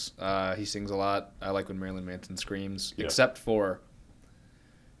songs. He sings a lot. I like when Marilyn Manson screams, Yeah. except for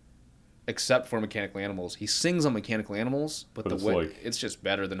Mechanical Animals. He sings on Mechanical Animals, but But the it's way like it's just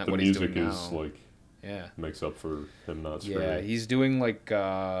better than The what he's music doing now. is like Yeah. makes up for him not screaming. Yeah, he's doing like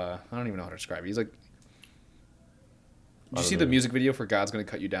I don't even know how to describe it. He's like, did you see the music video for "God's Gonna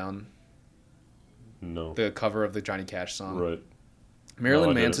Cut You Down"? No. The cover of the Johnny Cash song. Right. Marilyn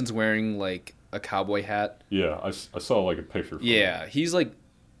No, I didn't. Manson's wearing like a cowboy hat. Yeah, I saw like a picture. From Yeah, he's like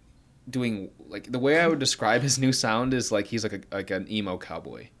doing like the way I would describe his new sound is like he's like an emo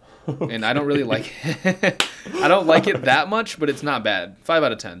cowboy, it. and I don't really like. I don't like it that much, but it's not bad. 5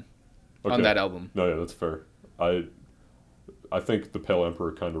 out of 10 on Okay. that album. No, yeah, that's fair. I think the Pale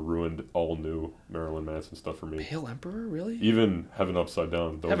Emperor kind of ruined all new Marilyn Manson stuff for me. Pale Emperor, really? Even Heaven Upside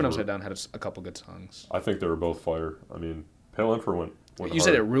Down. Heaven Upside Down had a couple good songs. I think they were both fire. I mean, Pale Emperor went You hard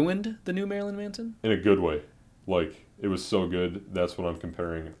said it ruined the new Marilyn Manson? in a good way. Like it was so good. That's what I'm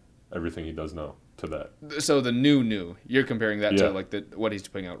comparing everything he does now to that. So the new, you're comparing that Yeah. to like what he's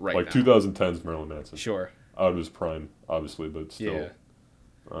putting out right Like now. 2010's Marilyn Manson. Sure. Out of his prime, obviously, but still.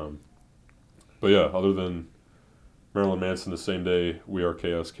 Yeah. But yeah, other than Marilyn Manson, the same day We Are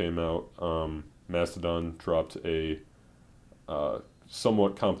Chaos came out, Mastodon dropped a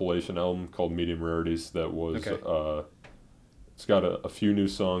somewhat compilation album called Medium Rarities that was, Okay. it's got a few new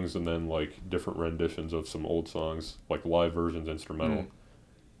songs and then like different renditions of some old songs, like live versions, instrumental.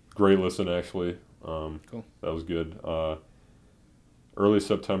 Great listen, actually. Cool. That was good. Early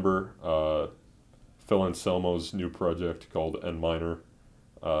September, Phil Anselmo's new project called N Minor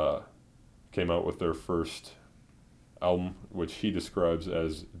came out with their first album, which he describes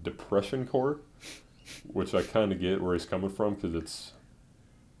as depression core, which I kind of get where he's coming from because it's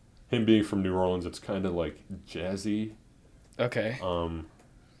him being from New Orleans. It's kind of like jazzy, Okay.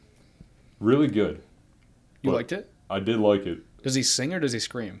 really good. You But liked it? I did like it. Does he sing or does he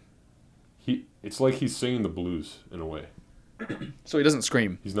scream? It's like he's singing the blues in a way. So he doesn't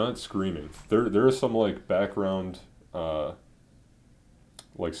scream. He's not screaming. There is some like background, like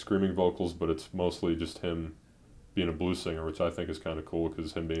screaming vocals, but it's mostly just him being a blues singer, which I think is kind of cool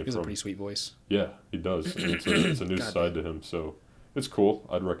because him being He has a from pretty sweet voice. yeah, he does. And it's a new God side to him, so it's cool.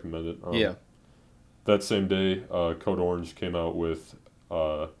 I'd recommend it. Yeah. That same day, Code Orange came out with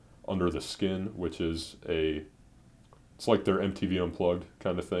Under the Skin, which is it's like their MTV Unplugged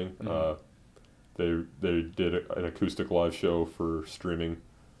kind of thing. They did an acoustic live show for streaming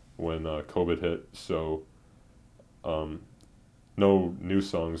when COVID hit, so no new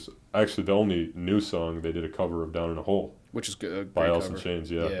songs. Actually, the only new song they did a cover of Down in a Hole Which is good. A by great Alice in cover.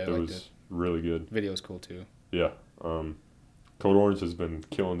 Chains. Yeah, I it liked was really good. Video's cool too. Yeah. Code Orange has been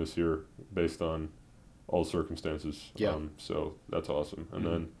killing this year based on all circumstances. Yeah. So that's awesome. And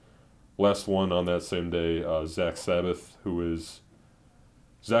then last one on that same day, Zach Sabbath, who is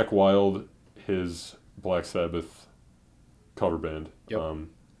Zach Wilde, his Black Sabbath cover band. Yep.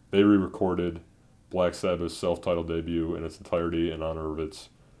 They re-recorded Black Sabbath's self-titled debut in its entirety in honor of its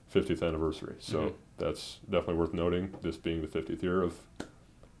 50th anniversary. So that's definitely worth noting, this being the 50th year of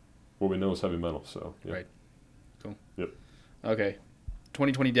what we know as heavy metal. So yeah. Right. Cool. Yep. Okay.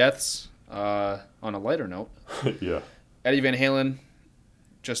 2020 deaths. On a lighter note, Yeah. Eddie Van Halen,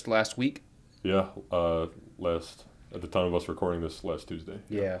 just last week. Yeah. At the time of us recording this, last Tuesday.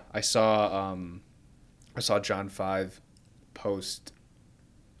 Yeah. I saw John 5 post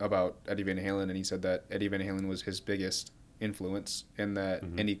about Eddie Van Halen, and he said that Eddie Van Halen was his biggest influence, and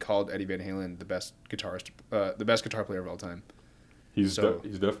he called Eddie Van Halen the best guitar player of all time. He's So-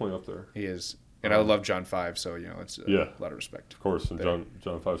 he's definitely up there. He is, and I love John 5, so it's Yeah. a lot of respect. Of course, and There.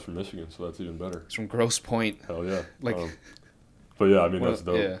 John Five's from Michigan, so that's even better. It's from Grosse Pointe, Hell yeah. Like- But yeah, I mean, one that's of,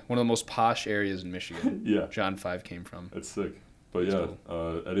 dope. yeah, one of the most posh areas in Michigan. Yeah. John 5 came from. It's sick. But That's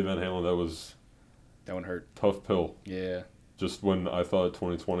yeah, Eddie Van Halen, that was That one hurt. tough pill. Yeah. Just when I thought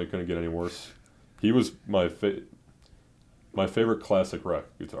 2020 couldn't get any worse. He was my favorite classic rock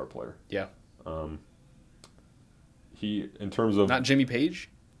guitar player. Yeah. He, in terms of, Not Jimmy Page?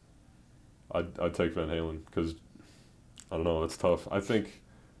 I'd take Van Halen because I don't know, it's tough. I think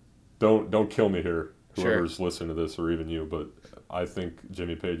don't kill me here, Sure. whoever's listening to this or even you, but I think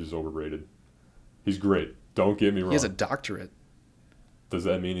Jimmy Page is overrated. He's great. Don't get me wrong. He has a doctorate. Does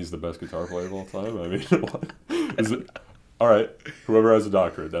that mean he's the best guitar player of all time? I mean, what? Is it? All right, whoever has a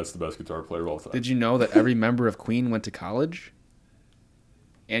doctorate, that's the best guitar player of all time. Did you know that every member of Queen went to college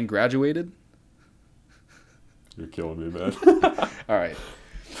and graduated? You're killing me, man. All right.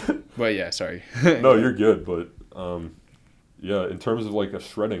 But yeah, sorry. No, you're good, but yeah, in terms of like a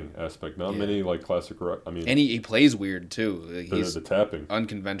shredding aspect, not Yeah. many like classic rock. I mean, And he plays weird too. Like, he's the tapping.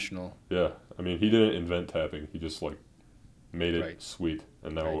 unconventional. Yeah, I mean, he didn't invent tapping. He just like made it Right. sweet,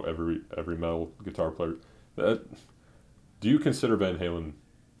 and now Right. every metal guitar player. That do you consider Van Halen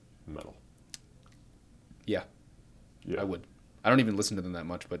metal? Yeah, Yeah, I would. I don't even listen to them that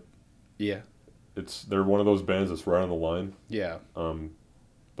much, but yeah, they're one of those bands that's right on the line. yeah.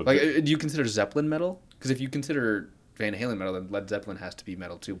 But Like, do you consider Zeppelin metal? Because if you consider Van Halen metal, then Led Zeppelin has to be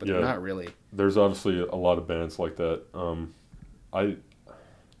metal too. But Yeah. they're not really. there's obviously a lot of bands like that. I,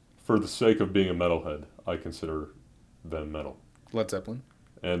 for the sake of being a metalhead, I consider them metal Led Zeppelin.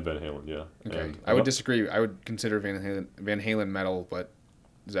 and Van Halen. Yeah, Okay, and I would disagree. I would consider Van Halen metal, but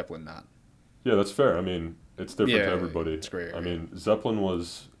Zeppelin not. Yeah, that's fair. I mean, it's different Yeah, to everybody. it's gray I area. mean, Zeppelin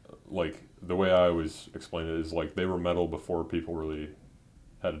was like the way I always explain it is like they were metal before people really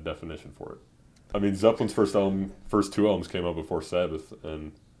had a definition for it. I mean, Zeppelin's first two albums came out before Sabbath,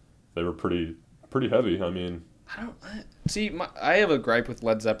 and they were pretty heavy. I mean, See. I have a gripe with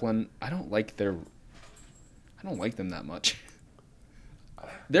Led Zeppelin. I don't like them that much.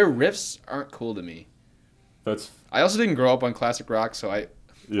 Their riffs aren't cool to me. that's I also didn't grow up on classic rock, so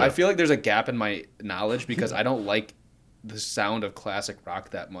yeah, I feel like there's a gap in my knowledge because I don't like the sound of classic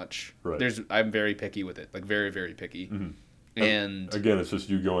rock that much. Right. I'm very picky with it, like very, very picky. Mhm. And again, it's just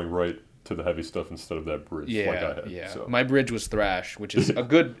you going right to the heavy stuff instead of that bridge like I had. yeah. So. My bridge was thrash, which is a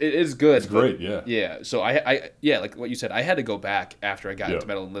good. It is good. It's great, yeah. Yeah. So yeah, like what you said, I had to go back after I got Yeah. into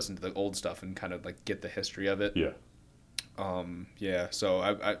metal and listen to the old stuff and kind of like get the history of it. Yeah, Yeah. So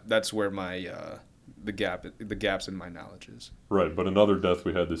I that's where my the gaps in my knowledge is. right. But another death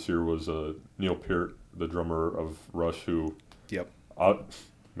we had this year was Neil Peart, the drummer of Rush, who, Yep.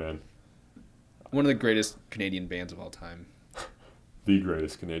 man, One of the greatest Canadian bands of all time. the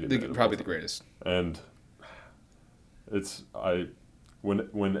greatest Canadian band of Probably all the time. greatest. And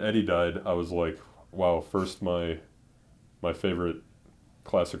when Eddie died, I was like, wow, first my favorite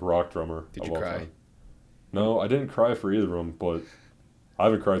classic rock drummer Did of you all cry? time. No, I didn't cry for either of them, but I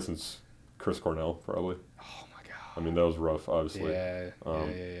haven't cried since Chris Cornell, probably. Oh my god. I mean, that was rough, obviously. Yeah.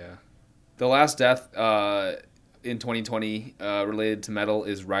 Um, Yeah. The last death in 2020 related to metal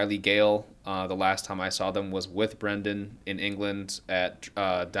is Riley Gale. The last time I saw them was with Brendan in England at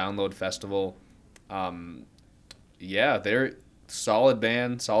Download Festival. Yeah, they're solid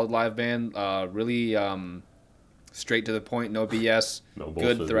band, solid live band. Really straight to the point, no BS. No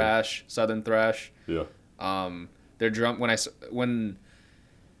bullshit. Good thrash, southern thrash. Yeah. Their drum when I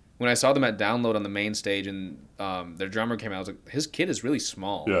saw them at Download on the main stage and their drummer came out, I was like, his kit is really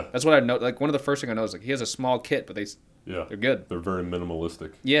small. Yeah. That's what I know. Like one of the first thing I know is like he has a small kit, but Yeah. they're good. They're very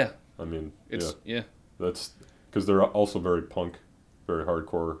minimalistic. Yeah, I mean, it's yeah. that's because they're also very punk, very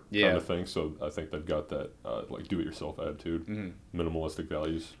hardcore Yeah. kind of thing. So I think they've got that like do-it-yourself attitude, minimalistic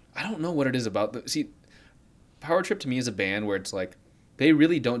values. I don't know what it is about Power Trip to me is a band where it's like they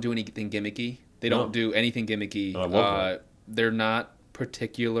really don't do anything gimmicky. They No. don't do anything gimmicky. I love that. They're not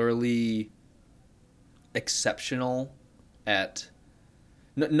particularly exceptional at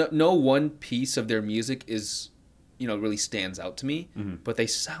no one piece of their music is really stands out to me, but they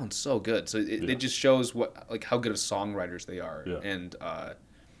sound so good. So Yeah. it just shows how good of songwriters they are, Yeah. and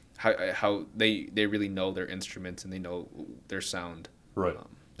how they really know their instruments and they know their sound. Right.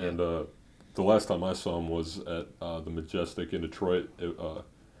 Yeah. And the last time I saw them was at the Majestic in Detroit.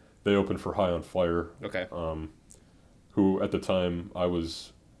 They opened for High on Fire, Okay. who at the time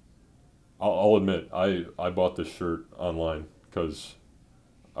I'll admit I bought this shirt online because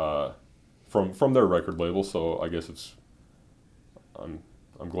from their record label. So I guess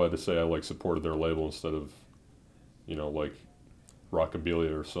I'm glad to say I supported their label instead of like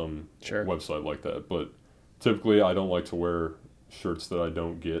Rockabilia or some Sure. website like that. But typically I don't like to wear shirts that I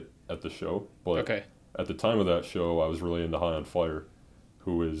don't get at the show. But Okay. at the time of that show, I was really into High on Fire,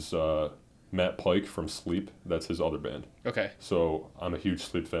 who is Matt Pike from Sleep. That's his other band. Okay. So I'm a huge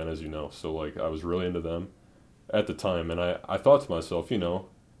Sleep fan, as you know. So I was really into them at the time, and I thought to myself,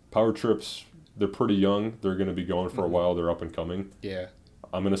 Power Trips, they're pretty young. They're going to be going for a while. They're up and coming. Yeah.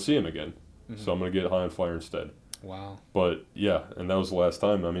 I'm going to see them again. So I'm going to get High on Fire instead. Wow. But yeah, and that was the last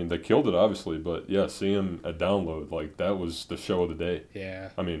time. I mean, they killed it, obviously, but yeah, seeing them at Download, that was the show of the day. Yeah.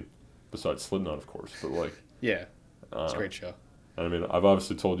 I mean, besides Slipknot, of course, but Yeah. It's a great show. I mean, I've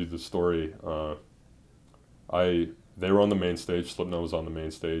obviously told you the story. They were on the main stage. Slipknot was on the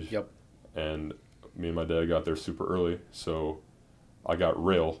main stage. Yep. And me and my dad got there super early, so I got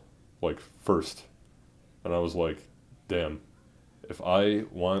rail first, and I was like, damn, if I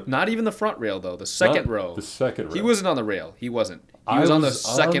want Not even the front rail though. The second not row. the second rail. He wasn't on the rail. He wasn't. He I was on the was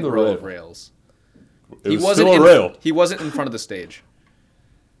on second the row rail. of rails. It He was wasn't still a in, rail. He wasn't in front of the stage.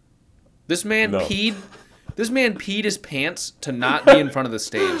 This man No. peed. This man peed his pants to not be in front of the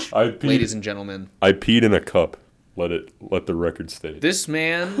stage. I peed- Ladies and gentlemen, I peed in a cup. Let the record state. this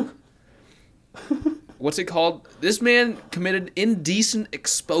man. What's it called? This man committed indecent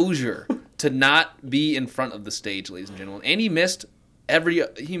exposure to not be in front of the stage, ladies and gentlemen, and he missed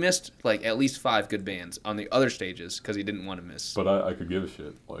like at least 5 good bands on the other stages because he didn't want to miss. But I could give a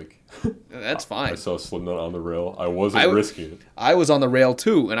shit. Like, That's fine. I saw Slipknot on the rail. I wasn't risking it. I was on the rail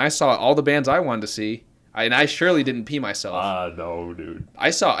too, and I saw all the bands I wanted to see. And I surely didn't pee myself. No, dude. I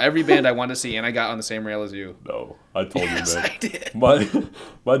saw every band I wanted to see, and I got on the same rail as you. No, I told Yes, you, man. I did.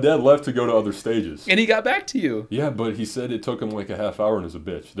 My dad left to go to other stages. And he got back to you. Yeah, but he said it took him like a half hour and is a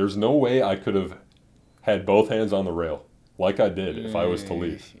bitch. There's no way I could have had both hands on the rail like I did if I was to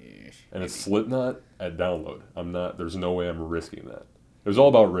leave. And it's Slipknot at download. There's no way I'm risking that. It was all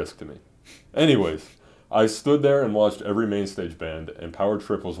about risk to me. Anyways, I stood there and watched every main stage band, and Power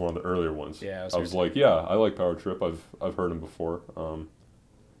Trip was one of the earlier ones. Yeah, I was like, yeah, I like Power Trip. I've heard him before.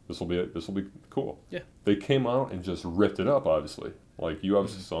 This will be cool. Yeah. They came out and just ripped it up. Obviously, like you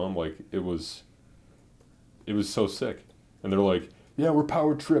obviously saw them. Like it was so sick, and they're like, yeah, we're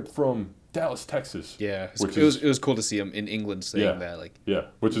Power Trip from Dallas, Texas. Yeah, Which it was cool to see him in England saying Yeah. that. Like, Yeah,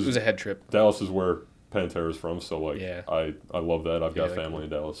 which it is was a head trip. Dallas is where Pantera's from, so like Yeah. I love that. I've got Yeah, family in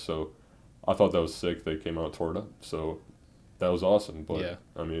Dallas, so I thought that was sick. They came out and tore it up, so that was awesome. But Yeah.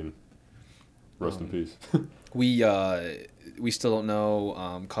 I mean, rest in peace. We still don't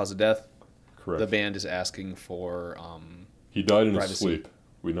know cause of death. Correct. The band is asking for He died in his privacy. sleep.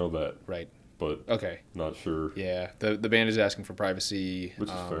 We know that, right. but Okay. not sure. Yeah. The band is asking for privacy. Which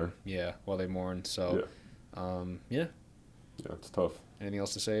is fair. Yeah, while they mourn. So yeah. Yeah, it's tough. Anything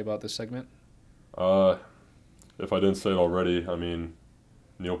else to say about this segment? If I didn't say it already, I mean,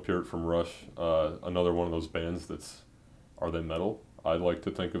 Neil Peart from Rush, another one of those bands are they metal? I like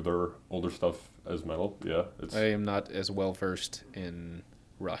to think of their older stuff as metal. Yeah, it's I am not as well versed in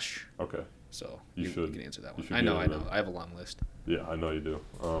Rush, okay. so You should. you can answer that You one. should I get know. into them. I have a long list. Yeah, I know you do.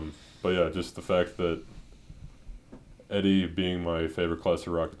 But yeah, just the fact that Eddie being my favorite classic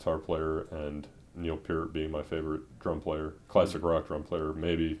rock guitar player and Neil Peart being my favorite drum player, classic rock drum player,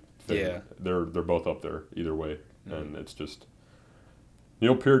 maybe favorite. They're both up there either way, and it's just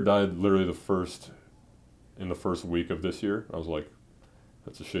Neil Peart died literally in the first week of this year. I was like,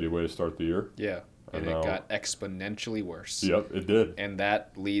 that's a shitty way to start the year. Yeah, and And it now- got exponentially worse. Yep, it did. And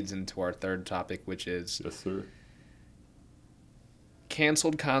that leads into our third topic, which is Yes, sir.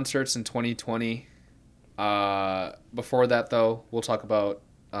 canceled concerts in 2020. Before that, though, we'll talk about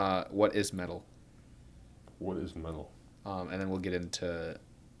what is metal, What is metal? and then we'll get into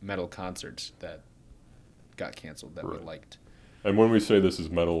metal concerts that got canceled that we Right. liked. And when we say this is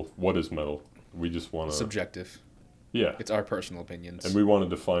metal, what is metal? We just want to Subjective. yeah, It's our personal opinions. and we want to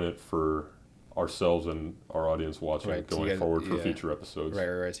define it for ourselves and our audience watching Right, so you going guys- forward for yeah. future episodes.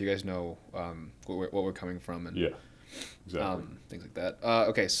 Right. So you guys know what we're coming from and Yeah, exactly. things like that.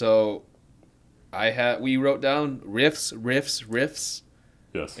 Okay, so we wrote down riffs,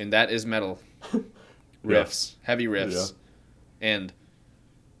 Yes. and that is metal. Yeah. Riffs, heavy riffs, and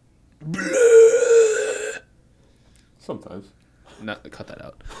Sometimes. not cut that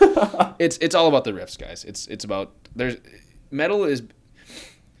out. It's all about the riffs, guys. It's about there's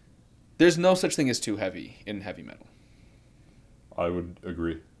no such thing as too heavy in heavy metal. I would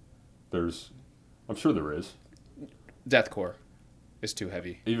agree. I'm sure there is. Deathcore is too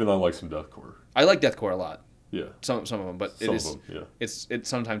heavy. Even I like some deathcore. I like deathcore a lot. Yeah. Some of them, but Some of them, yeah. it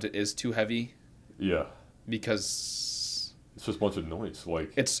sometimes it is too heavy Yeah. because It's just a bunch of noise.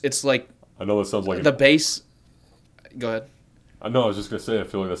 Like it's like I know that sounds like the bass. Go ahead. I know I was just gonna say I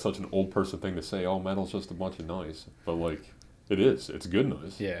feel like that's such an old person thing to say. Oh, metal's just a bunch of noise, but like it is. It's good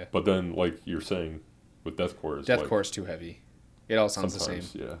noise. Yeah. But then like you're saying with deathcore, it's Deathcore like, is too heavy. It all sounds the same.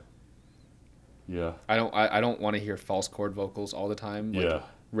 sometimes, yeah. Yeah. I don't want to hear false chord vocals all the time. Like, Yeah.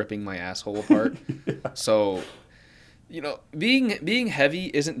 ripping my asshole apart. So, being heavy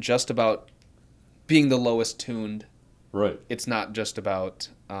isn't just about being the lowest tuned. Right. It's not just about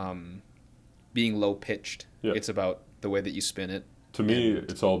being low pitched. Yeah. It's about the way that you spin it, To me,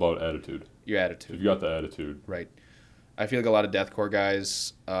 it's all about attitude. your If attitude. you got the attitude, Right. I feel like a lot of deathcore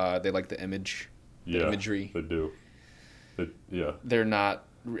guys, they like the image, the yeah, imagery. they do. Yeah, They're not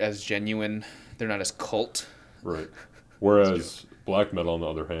as genuine. They're not as cult. right. Whereas black metal, on the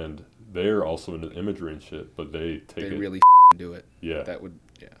other hand, they're also into imagery and shit, but they take They it. really do it. Yeah, That would,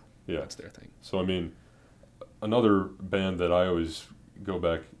 yeah, yeah. that's their thing. So I mean, another band that I always go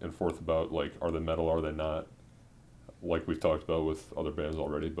back and forth about, like, are they metal, are they not? Like we've talked about with other bands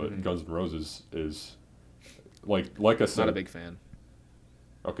already, but Guns N' Roses is, like I said... Not a big fan.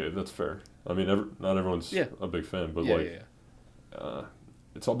 Okay, that's fair. I mean, not everyone's a big fan, but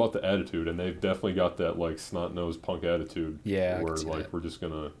it's all about the attitude, and they've definitely got that, like, snot-nosed punk attitude. Yeah, I where, can see like, that. we're just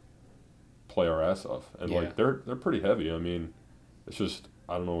gonna play our ass off, and like they're pretty heavy. I mean, it's just,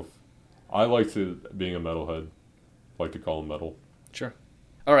 I don't know if I like to, being a metalhead, like to call them metal. Sure.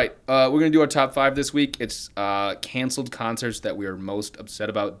 All right, we're going to do our top 5 this week. It's canceled concerts that we are most upset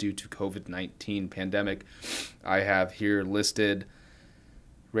about due to COVID-19 pandemic. I have here listed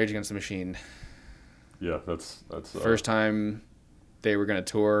Rage Against the Machine. Yeah, that's First time they were going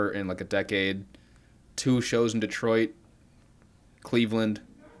to tour in like a decade. 2 shows in Detroit, Cleveland.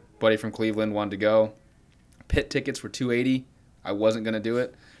 Buddy from Cleveland wanted to go. Pit tickets were $280. I wasn't going to do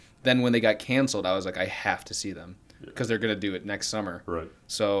it. Then when they got canceled, I was like, I have to see them because they're going to do it next summer. Right.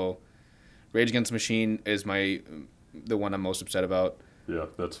 So Rage Against the Machine is the one I'm most upset about. Yeah,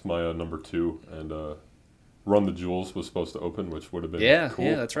 that's my number 2. And Run the Jewels was supposed to open, which would have been cool.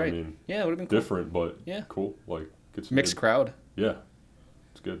 Yeah, that's right. I mean, it would have been cool. Different, but cool. Like, get some mixed good, crowd. Yeah,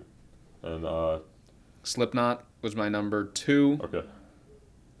 it's good. And Slipknot was my number 2. Okay.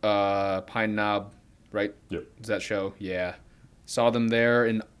 Pine Knob, right? Yep. Is that show? Yeah. Saw them there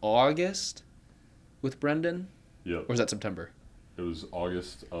in August with Brendan. Yep. Or was that September? It was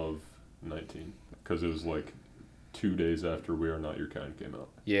August of 19, because it was like 2 days after We Are Not Your Kind came out.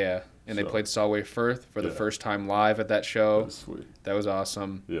 Yeah, and they played Solway Firth for the first time live at that show. That was sweet. That was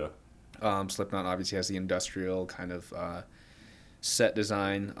awesome. Yeah. Slipknot obviously has the industrial kind of set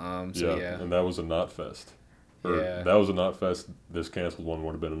design. And that was a Knot Fest. That was a Knot Fest. This canceled one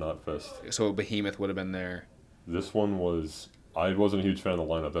would have been a Knot Fest. So Behemoth would have been there. This one was... I wasn't a huge fan of the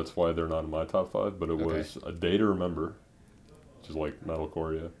lineup. That's why they're not in my top 5. But it was A Day to Remember, which is like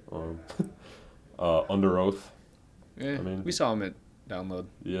metalcore, Under Oath. Yeah, I mean, we saw them at Download.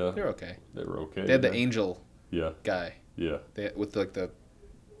 Yeah. They were okay. They were okay. They had the angel guy. Yeah. With like the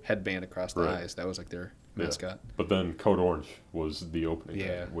headband across the eyes. That was like their mascot. But then Code Orange was the opening.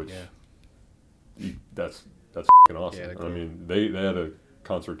 Yeah. Which that's f***ing awesome. Yeah, cool. I mean, they had a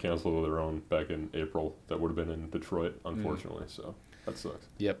concert canceled of their own back in April that would have been in Detroit, unfortunately. So that sucks.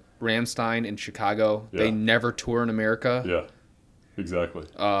 Yep. Rammstein in Chicago. Yeah. They never tour in America. Yeah. Exactly.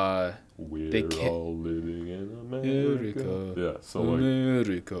 We're all living in America. Yeah. So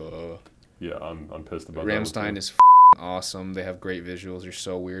America. Yeah, I'm pissed about Rammstein is awesome. They have great visuals. They're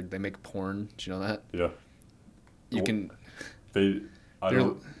so weird. They make porn. Did you know that? Yeah. I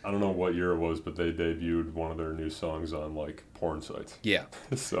don't know what year it was, but they debuted one of their new songs on like porn sites. Yeah.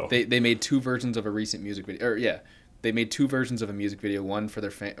 So they made 2 versions of a recent music video. They made 2 versions of a music video. One for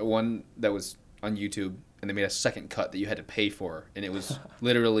their one that was on YouTube, and they made a second cut that you had to pay for, and it was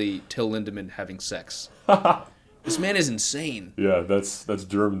literally Till Lindemann having sex. This man is insane. Yeah, that's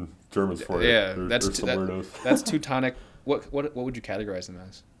Germans for you. Yeah, they're that's Teutonic. What would you categorize them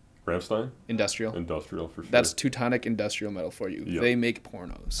as? Rammstein? Industrial for sure. That's Teutonic industrial metal for you. Yep. They make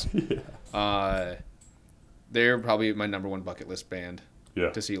pornos. Yeah. They're probably my number 1 bucket list band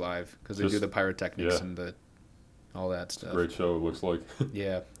to see live because they do the pyrotechnics and all that stuff. Great show, it looks like.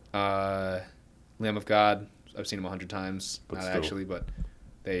 Yeah. Lamb of God. I've seen them 100 times. Not actually, but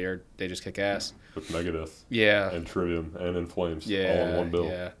they just kick ass. With Megadeth. Yeah. And Trivium and In Flames. All in one bill.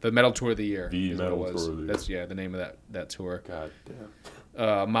 Yeah. The Metal Tour of the Year. The Metal Tour of the Year. That's the name of that tour. God damn.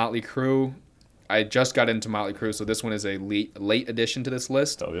 Motley Crue. I just got into Motley Crue, so this one is a late addition to this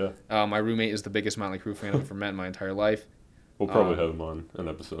list. Oh, yeah. My roommate is the biggest Motley Crue fan I've ever met in my entire life. We'll probably have him on an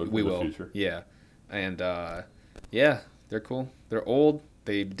episode in the future. Yeah. And, they're cool. They're old.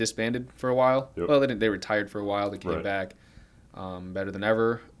 They disbanded for a while. Yep. Well, they retired for a while. They came back. Better Than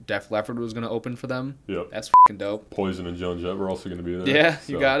Ever. Def Leppard was going to open for them. Yep. That's f***ing dope. Poison and Joan Jett were also going to be there. Yeah,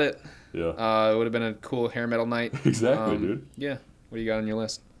 you got it. Yeah. It would have been a cool hair metal night. Exactly, dude. Yeah. What do you got on your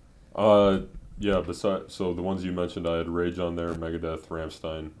list? So the ones you mentioned, I had Rage on there, Megadeth,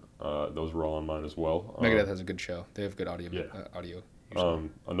 Rammstein. Those were all on mine as well. Megadeth has a good show. They have good audio.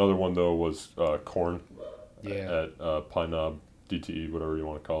 Another one, though, was Korn at Pine Knob, DTE, whatever you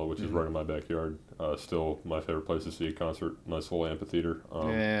want to call it, which is right in my backyard. Still my favorite place to see a concert. Nice little amphitheater.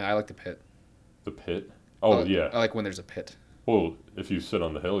 I like the pit. The pit? Oh, yeah. I like when there's a pit. Well, if you sit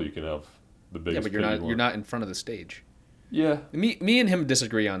on the hill, you can have the biggest pit. Yeah, but you're not in front of the stage. Yeah. Me and him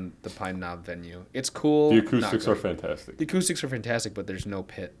disagree on the Pine Knob venue. It's cool. The acoustics are fantastic. The acoustics are fantastic, but there's no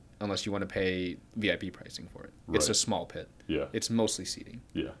pit unless you want to pay VIP pricing for it. Right. It's a small pit. Yeah. It's mostly seating.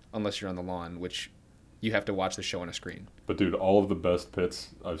 Yeah. Unless you're on the lawn, which You have to watch the show on a screen. But dude, all of the best pits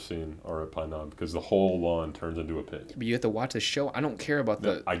I've seen are at Pine Knob because the whole lawn turns into a pit. But you have to watch the show. I don't care about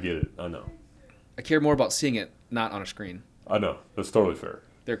the. I get it. I know. I care more about seeing it, not on a screen. I know. That's totally fair.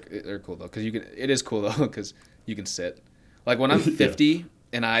 They're cool though, because you can. It is cool though, because you can sit. Like when I'm 50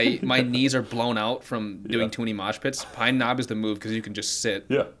 and my knees are blown out from doing too many mosh pits, Pine Knob is the move because you can just sit.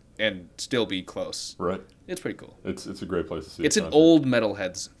 Yeah. And still be close. Right. It's pretty cool. It's a great place to see. It's an old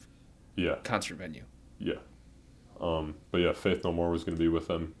Metalheads. Yeah. Concert venue. Yeah. But yeah, Faith No More was going to be with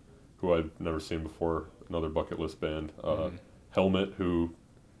them, who I'd never seen before. Another bucket list band. Helmet, who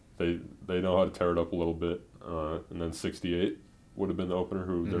they know how to tear it up a little bit. And then 68 would have been the opener.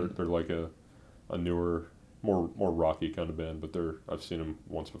 Who they're like a newer, more rocky kind of band. But I've seen them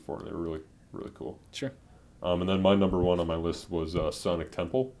once before, and they were really really cool. Sure. And then my number one on my list was Sonic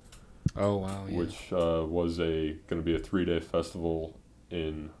Temple. Oh wow! Yeah. Which was going to be a 3-day festival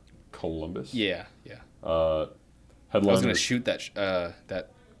in Columbus. Yeah. Headliners. I was going to shoot that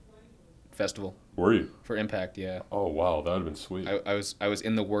festival. Were you? For Impact, yeah. Oh wow, that would have been sweet. I was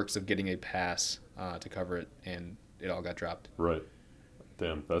in the works of getting a pass to cover it, and it all got dropped. Right.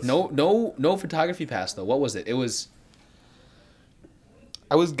 Damn. That's no photography pass though. What was it?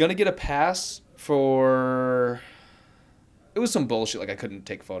 I was gonna get a pass for. It was some bullshit. Like I couldn't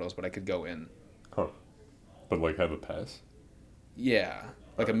take photos, but I could go in. Huh. But like have a pass. Yeah.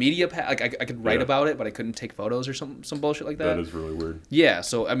 Like a media pack, like I could write about it, but I couldn't take photos or some bullshit like that. That is really weird. Yeah,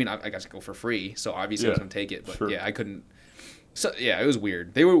 so I mean, I got to go for free, so obviously I was gonna take it, but sure. yeah, I couldn't. So yeah, it was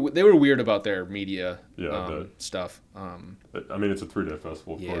weird. They were weird about their media stuff. I mean, it's a 3-day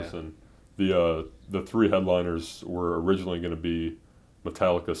festival, of Yeah. course, and the 3 headliners were originally going to be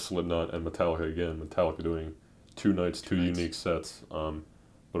Metallica, Slipknot, and Metallica again. Metallica doing 2 nights, 2 unique sets.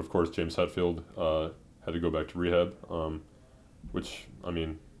 But of course, James Hetfield had to go back to rehab. Which I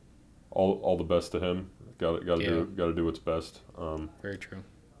mean, all the best to him. Got to do what's best. Very true.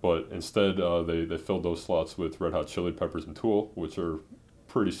 But instead, they filled those slots with Red Hot Chili Peppers and Tool, which are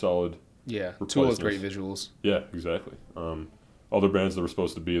pretty solid. Yeah, Tool has great visuals. Yeah, exactly. Other bands that were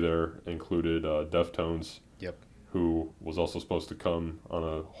supposed to be there included Deftones. Yep. Who was also supposed to come on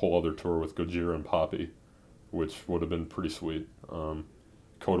a whole other tour with Gojira and Poppy, which would have been pretty sweet. Code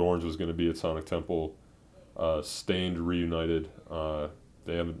Orange was going to be at Sonic Temple. Stained reunited.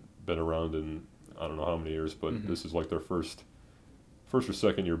 They haven't been around in I don't know how many years, but this is like their first or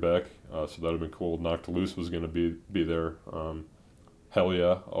second year back. So that would have been cool. Knocked Loose was going to be there. Hell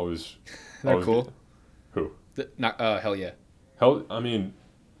Yeah, always. They're cool. Who? Hell Yeah. I mean,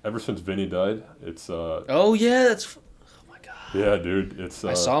 ever since Vinny died, it's. Oh yeah, that's. Oh my god. Yeah, dude, it's.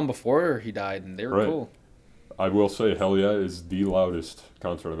 I saw him before he died, and they were cool. I will say, Hell Yeah is the loudest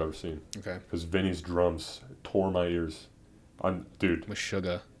concert I've ever seen. Okay. Because Vinny's drums tore my ears. Dude. With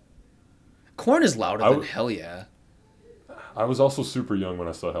Sugar. Korn is louder than Hell Yeah. I was also super young when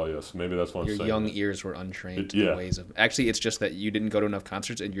I saw Hell Yeah, so maybe that's what I'm saying. Your young ears were untrained to the ways of... Actually, it's just that you didn't go to enough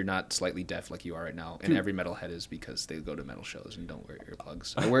concerts and you're not slightly deaf like you are right now. And every metalhead is because they go to metal shows and don't wear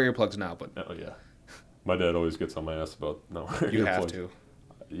earplugs. I wear earplugs now, but... Oh, yeah. My dad always gets on my ass about not wearing earplugs. You have to.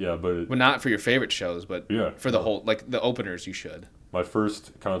 Yeah, but... Well, not for your favorite shows, but for the whole... Like, the openers, you should. My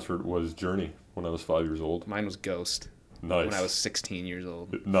first concert was Journey when I was 5 years old. Mine was Ghost. Nice. When I was 16 years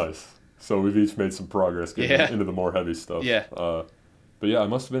old. Nice. So we've each made some progress getting into the more heavy stuff. Yeah. But yeah, I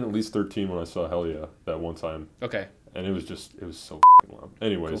must have been at least 13 when I saw Hell Yeah that one time. Okay. And it was so loud.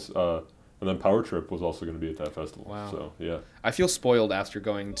 Anyways, cool. And then Power Trip was also going to be at that festival. Wow. So, yeah. I feel spoiled after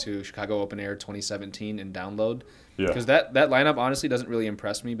going to Chicago Open Air 2017 and Download. Yeah. Because that lineup honestly doesn't really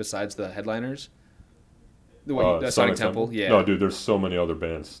impress me besides the headliners. The Sonic Temple, yeah. No, dude, there's so many other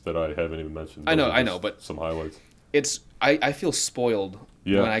bands that I haven't even mentioned. I know, but some highlights. I feel spoiled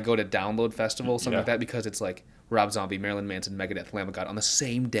when I go to Download Festival, something like that, because it's like Rob Zombie, Marilyn Manson, Megadeth, Lamb of God on the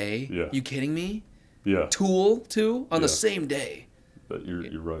same day. Yeah. You kidding me? Yeah. Tool too on the same day.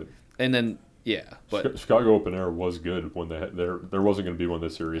 You're right. And then but Chicago Open Air was good when there wasn't going to be one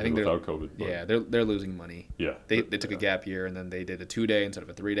this year either without COVID. But. Yeah, they're losing money. Yeah. They took a gap year and then they did a 2-day instead of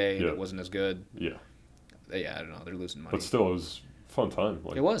a 3-day and it wasn't as good. Yeah. Yeah, I don't know. They're losing money. But still, it was a fun time.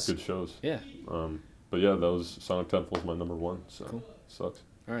 Like, it was. Good shows. Yeah. But yeah, that was Sonic Temple was my number one. So cool. Sucks.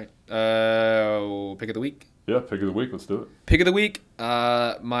 All right. Pick of the week. Yeah, pick of the week. Let's do it. Pick of the week.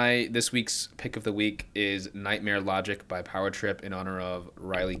 This week's pick of the week is Nightmare Logic by Power Trip in honor of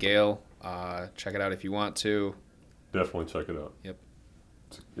Riley Gale. Check it out if you want to. Definitely check it out. Yep.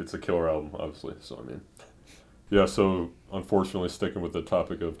 It's a killer album, obviously. So I mean, yeah. So unfortunately, sticking with the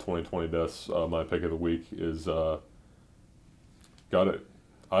topic of 2020 deaths, my pick of the week is got it.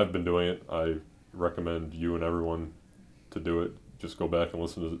 I've been doing it. I recommend you and everyone to do it. Just go back and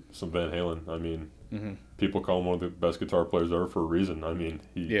listen to some Van Halen. I mean, Mhm. People call him one of the best guitar players ever for a reason. I mean,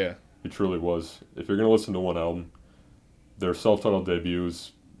 Yeah. he truly was. If you're going to listen to one album, their self-titled debut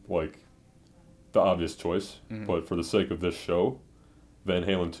is like the obvious choice. Mhm. But for the sake of this show, Van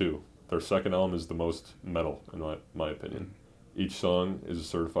Halen 2, their second album is the most metal, in my opinion. Each song is a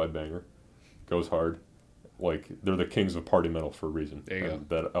certified banger, goes hard. Like, they're the kings of party metal for a reason. There you and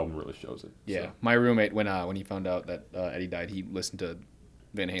that album really shows it. Yeah. So, My roommate, when he found out that Eddie died, he listened to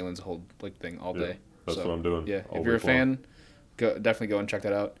Van Halen's whole like thing all Yeah, day. that's So, what I'm doing. Yeah. all If you're a week long. fan, definitely go and check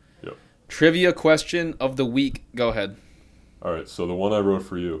that out. Yep. Trivia question of the week. Go ahead. All right, so the one I wrote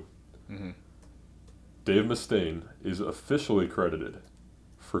for you. Mhm. Dave Mustaine is officially credited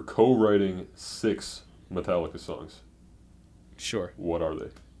for co-writing 6 Metallica songs. Sure. What are they?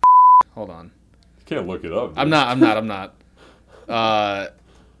 Hold on. You can't look it up. Dude. I'm not.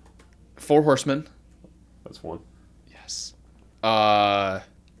 4 Horsemen. That's one. Yes.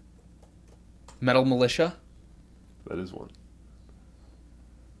 Metal Militia. That is one.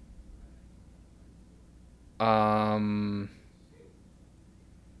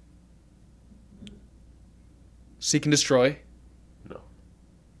 Seek and Destroy. No.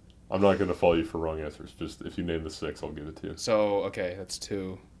 I'm not going to follow you for wrong answers. Just if you name the 6, I'll give it to you. So, okay, that's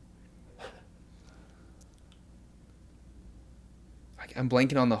 2. I'm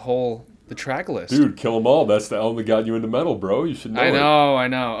blanking on the track list. Dude, Kill 'Em All. That's the album that got you into metal, bro. You should know it. I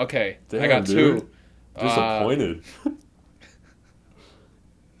know. Okay. Damn, I got dude. 2. Disappointed.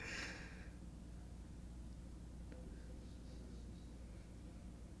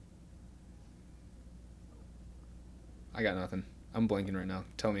 I got nothing. I'm blanking right now.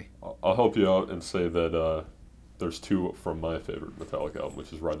 Tell me. I'll help you out and say that there's 2 from my favorite Metallica album,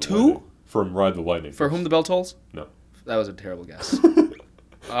 which is Ride the 2? Lightning. From Ride the Lightning. For Whom the Bell Tolls? No. That was a terrible guess.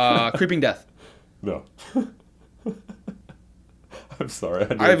 Creeping Death. No. I'm sorry.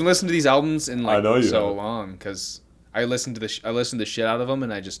 I haven't listened to these albums in I know you so haven't. long because I listened to the shit out of them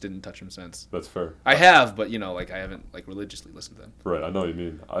and I just didn't touch them since. That's fair. I have, but I haven't religiously listened to them. Right, I know what you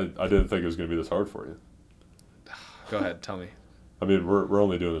mean. I didn't think it was going to be this hard for you. Go ahead, tell me. I mean, we're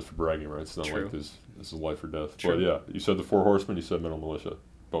only doing this for bragging rights. It's not True. like this is life or death. True. But yeah, you said the 4 Horsemen, you said Metal Militia.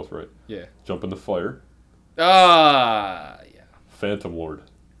 Both right. Yeah. Jump in the Fire. Yeah. Phantom Lord.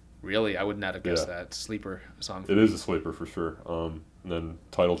 Really, I would not have guessed Yeah. that sleeper song. It is a sleeper for sure. And then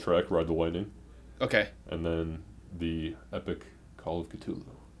title track, Ride the Lightning. Okay. And then the epic Call of Cthulhu.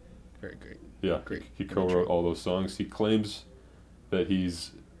 Very great. Yeah, Great. he Good co-wrote intro. all those songs. He claims that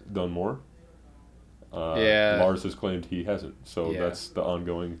he's done more. Yeah. Lars has claimed he hasn't. So Yeah. that's the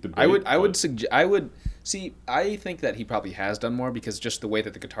ongoing debate. I would but- suggest I think that he probably has done more because just the way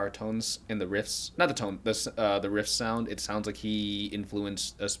that the guitar tones and the riffs, not the tone, the riff sound, it sounds like he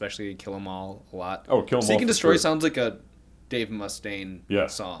influenced especially Kill 'Em All a lot. Oh, Kill 'Em All Seek and for Destroy sure. sounds like a Dave Mustaine Yeah,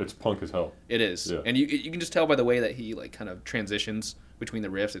 song. it's punk as hell. It is. Yeah. And you can just tell by the way that he kind of transitions between the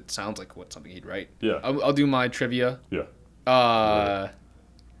riffs. It sounds like something he'd write. Yeah. I'll do my trivia. Yeah.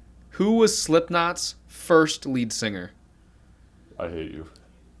 Who was Slipknot's first lead singer? I hate you.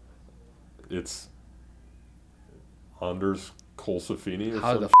 It's Anders Kolsafini or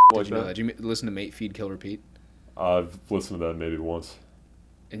How something the like did you know that. that? Did you listen to Mate, Feed, Kill, Repeat? I've listened to that maybe once.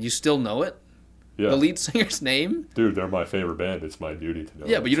 And you still know it? Yeah. The lead singer's name? Dude, they're my favorite band. It's my duty to know.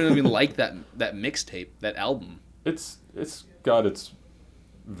 Yeah, it. but you don't even like that mixtape, that album. It's got its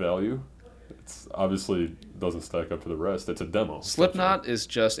value. It's obviously doesn't stack up to the rest. It's a demo. Slipknot is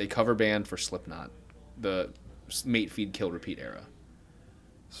just a cover band for Slipknot, the Mate, Feed, Kill, Repeat era.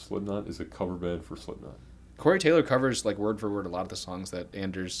 Slipknot is a cover band for Slipknot. Corey Taylor covers word for word a lot of the songs that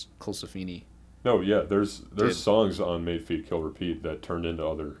Anders Kolsafini. No, yeah, there's Did. songs on Made, Feed, Kill, Repeat that turned into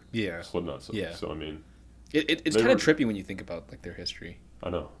other Yeah. Slipknot songs. Yeah. So I mean, It's They kind of were- trippy when you think about their history I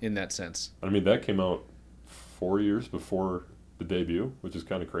know. in that sense. I mean, that came out 4 years before the debut, which is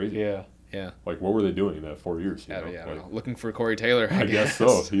kind of crazy. Yeah. Like, what were they doing in that 4 years? You Yeah, know? I don't Like, know. Looking for Corey Taylor, I I guess.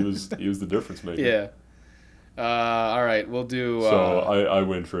 guess so. He was the difference maker. Yeah. All right, we'll do. So I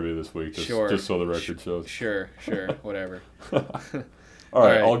win trivia this week, just, sure. just so the record shows. Sure, whatever. All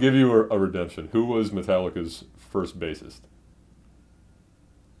right. right, I'll give you a redemption. Who was Metallica's first bassist?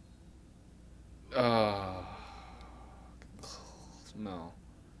 No.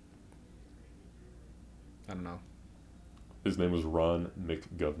 I don't know. His name was Ron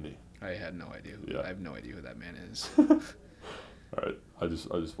McGovney. I had no idea. Yeah. I have no idea who that man is. All right, I just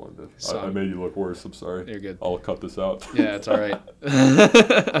wanted to. I Son. made you look worse. I'm sorry. You're good. I'll cut this out. Yeah, it's all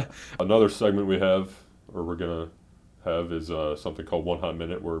right. Another segment we have, or we're gonna have, is something called One Hot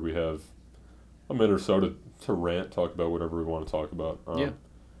Minute, where we have a minute or so to rant, talk about whatever we want to talk about. Yeah.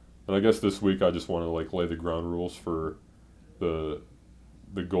 And I guess this week I just want to lay the ground rules for the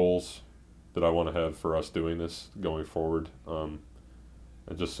goals that I want to have for us doing this going forward, and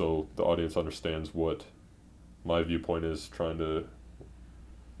just so the audience understands what my viewpoint is, trying to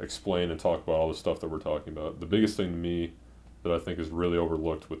explain and talk about all the stuff that we're talking about. The biggest thing to me that I think is really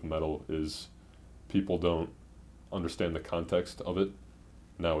overlooked with metal is people don't understand the context of it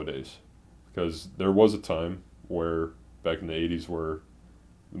nowadays. Because there was a time where, back in the 80s, where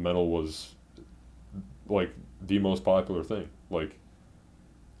metal was like the most popular thing. Like,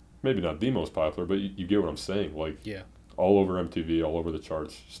 maybe not the most popular, but you get what I'm saying. Like, Yeah. all over MTV, all over the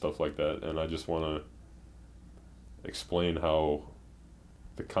charts, stuff like that. And I just want to explain how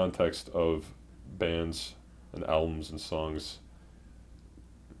the context of bands and albums and songs,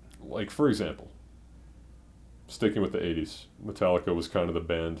 like, for example, sticking with the 80s, Metallica was kind of the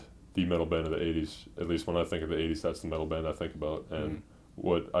metal band of the 80s. At least when I think of the 80s, that's the metal band I think about. And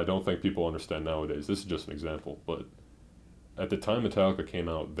what I don't think people understand nowadays, this is just an example, but at the time Metallica came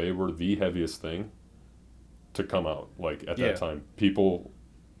out, they were the heaviest thing to come out. Like, at that time, people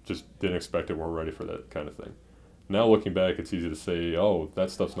just didn't expect it, weren't ready for that kind of thing. Now looking back, it's easy to say, oh,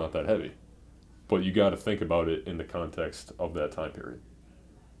 that stuff's not that heavy. But you got to think about it in the context of that time period.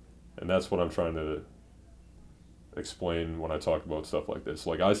 And that's what I'm trying to explain when I talk about stuff like this.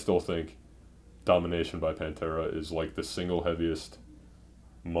 Like, I still think Domination by Pantera is like the single heaviest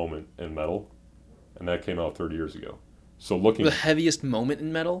moment in metal, and that came out 30 years ago. So looking... The heaviest moment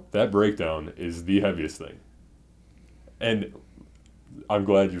in metal? That breakdown is the heaviest thing. And I'm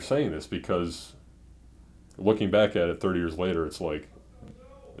glad you're saying this, because looking back at it 30 years later, it's like,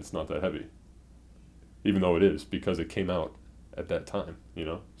 it's not that heavy. Even though it is, because it came out at that time, you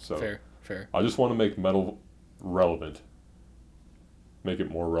know? So Fair. I just want to make metal relevant. Make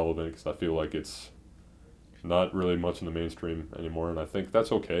it more relevant, because I feel like it's not really much in the mainstream anymore, and I think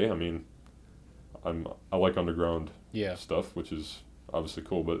that's okay. I mean, I like underground stuff, which is obviously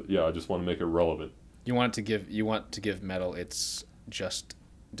cool, but yeah, I just want to make it relevant. You want to give metal its just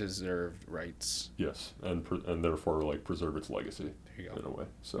deserved rights. Yes, and therefore, like, preserve its legacy. There you go. In a way.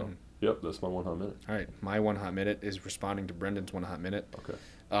 So, yep, that's my 1 hot minute. All right, my 1 hot minute is responding to Brendan's 1 hot minute. Okay.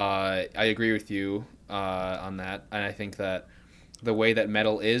 I agree with you on that, and I think that the way that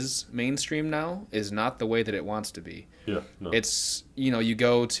metal is mainstream now is not the way that it wants to be. Yeah, no. It's, you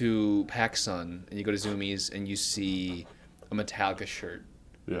go to PacSun and you go to Zoomies and you see a Metallica shirt.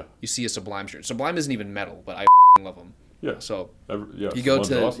 Yeah. You see a Sublime shirt. Sublime isn't even metal, but I love them. Yeah. So you go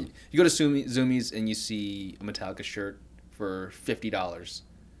to awesome. you go to Zoomies and you see a Metallica shirt for $50.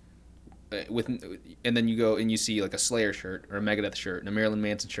 And then you go and you see like a Slayer shirt or a Megadeth shirt and a Marilyn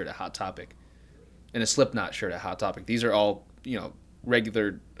Manson shirt at Hot Topic, and a Slipknot shirt at Hot Topic. These are all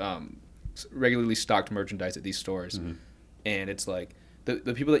regularly stocked merchandise at these stores, and it's like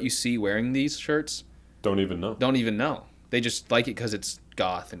the people that you see wearing these shirts don't even know. They just like it because it's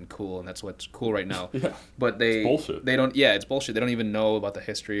goth and cool, and that's what's cool right now. Yeah, but it's bullshit. They don't. Yeah, it's bullshit. They don't even know about the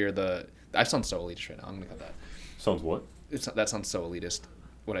history or the. I sound so elitist right now. I'm gonna cut that. Sounds what? That sounds so elitist.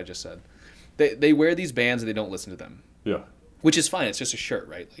 What I just said. They wear these bands and they don't listen to them. Yeah. Which is fine. It's just a shirt,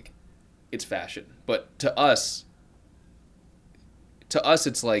 right? Like, it's fashion. But to us,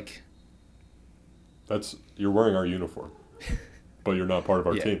 it's like... You're wearing our uniform, but you're not part of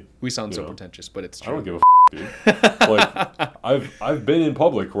our team. We sound so pretentious, but it's true. I don't give a dude. Like, I've been in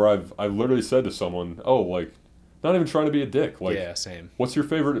public where I've literally said to someone, oh, like, not even trying to be a dick. Like, yeah, same. What's your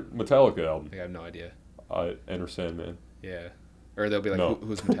favorite Metallica album? I have no idea. Enter Sandman. Yeah. Or they'll be like, no.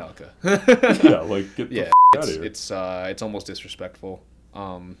 Who's Metallica? Yeah, like, get the out of here. It's almost disrespectful,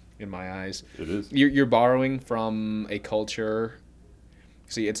 in my eyes. It is. You're borrowing from a culture.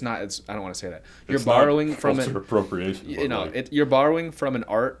 See, I don't want to say that. You're borrowing from culture appropriation. You're borrowing from an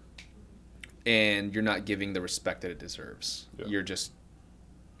art, and you're not giving the respect that it deserves. Yeah. You're just,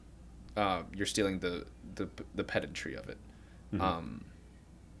 you're stealing the pedantry of it. Mm-hmm.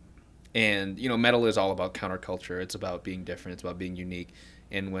 And, metal is all about counterculture. It's about being different. It's about being unique.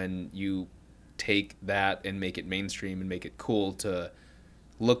 And when you take that and make it mainstream and make it cool to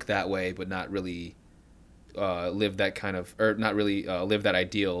look that way, but not really live that kind of, or not really live that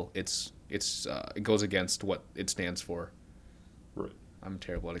ideal, it goes against what it stands for. Right. I'm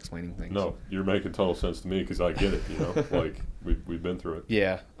terrible at explaining things. No, you're making total sense to me because I get it, like, we've been through it.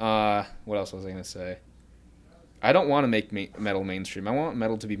 Yeah. What else was I going to say? I don't want to make metal mainstream. I want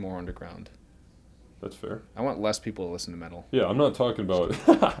metal to be more underground. That's fair. I want less people to listen to metal. Yeah, I'm not talking about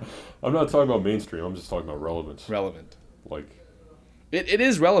mainstream. I'm just talking about relevance. Relevant. Like, it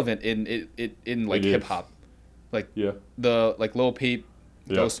is relevant in hip hop. Like, the Lil Peep,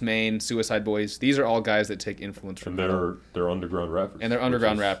 Ghost Main, Suicide Boys. These are all guys that take influence from metal. They're underground rappers. And they're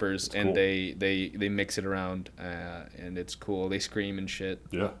underground rappers, and cool. they mix it around, and it's cool. They scream and shit.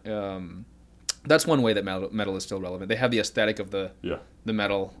 Yeah. that's one way that metal is still relevant. They have the aesthetic of the Yeah.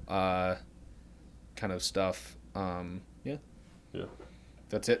 metal kind of stuff. Yeah. Yeah.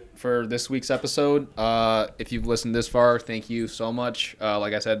 That's it for this week's episode. If you've listened this far, thank you so much.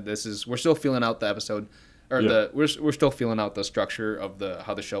 Like I said, we're still feeling out the episode, or Yeah. we're still feeling out the structure of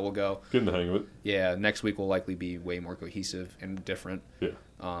how the show will go. Getting the hang of it. Yeah, next week will likely be way more cohesive and different. Yeah.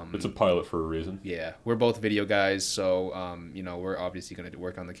 It's a pilot for a reason. Yeah, we're both video guys, so we're obviously going to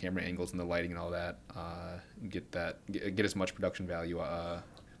work on the camera angles and the lighting and all that. Get as much production value.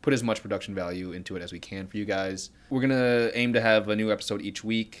 Put as much production value into it as we can for you guys. We're gonna aim to have a new episode each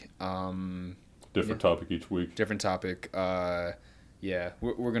week. Different topic each week. Different topic. Yeah,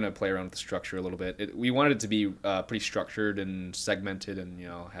 we're gonna play around with the structure a little bit. We wanted it to be pretty structured and segmented, and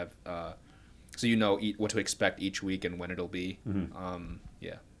have so what to expect each week and when it'll be. Mm-hmm.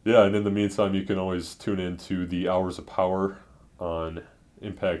 Yeah. Yeah, and in the meantime, you can always tune in to the Hours of Power on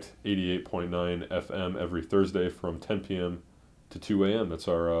Impact 88.9 FM every Thursday from 10 p.m. to 2 a.m. That's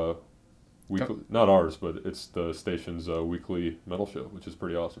our weekly, not ours, but it's the station's weekly metal show, which is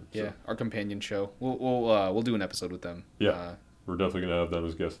pretty awesome. Yeah, so. Our companion show. We'll do an episode with them. Yeah, we're definitely gonna have them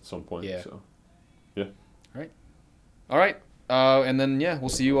as guests at some point. Yeah. So, yeah. All right. And then we'll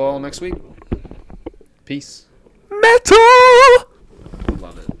see you all next week. Peace. Metal!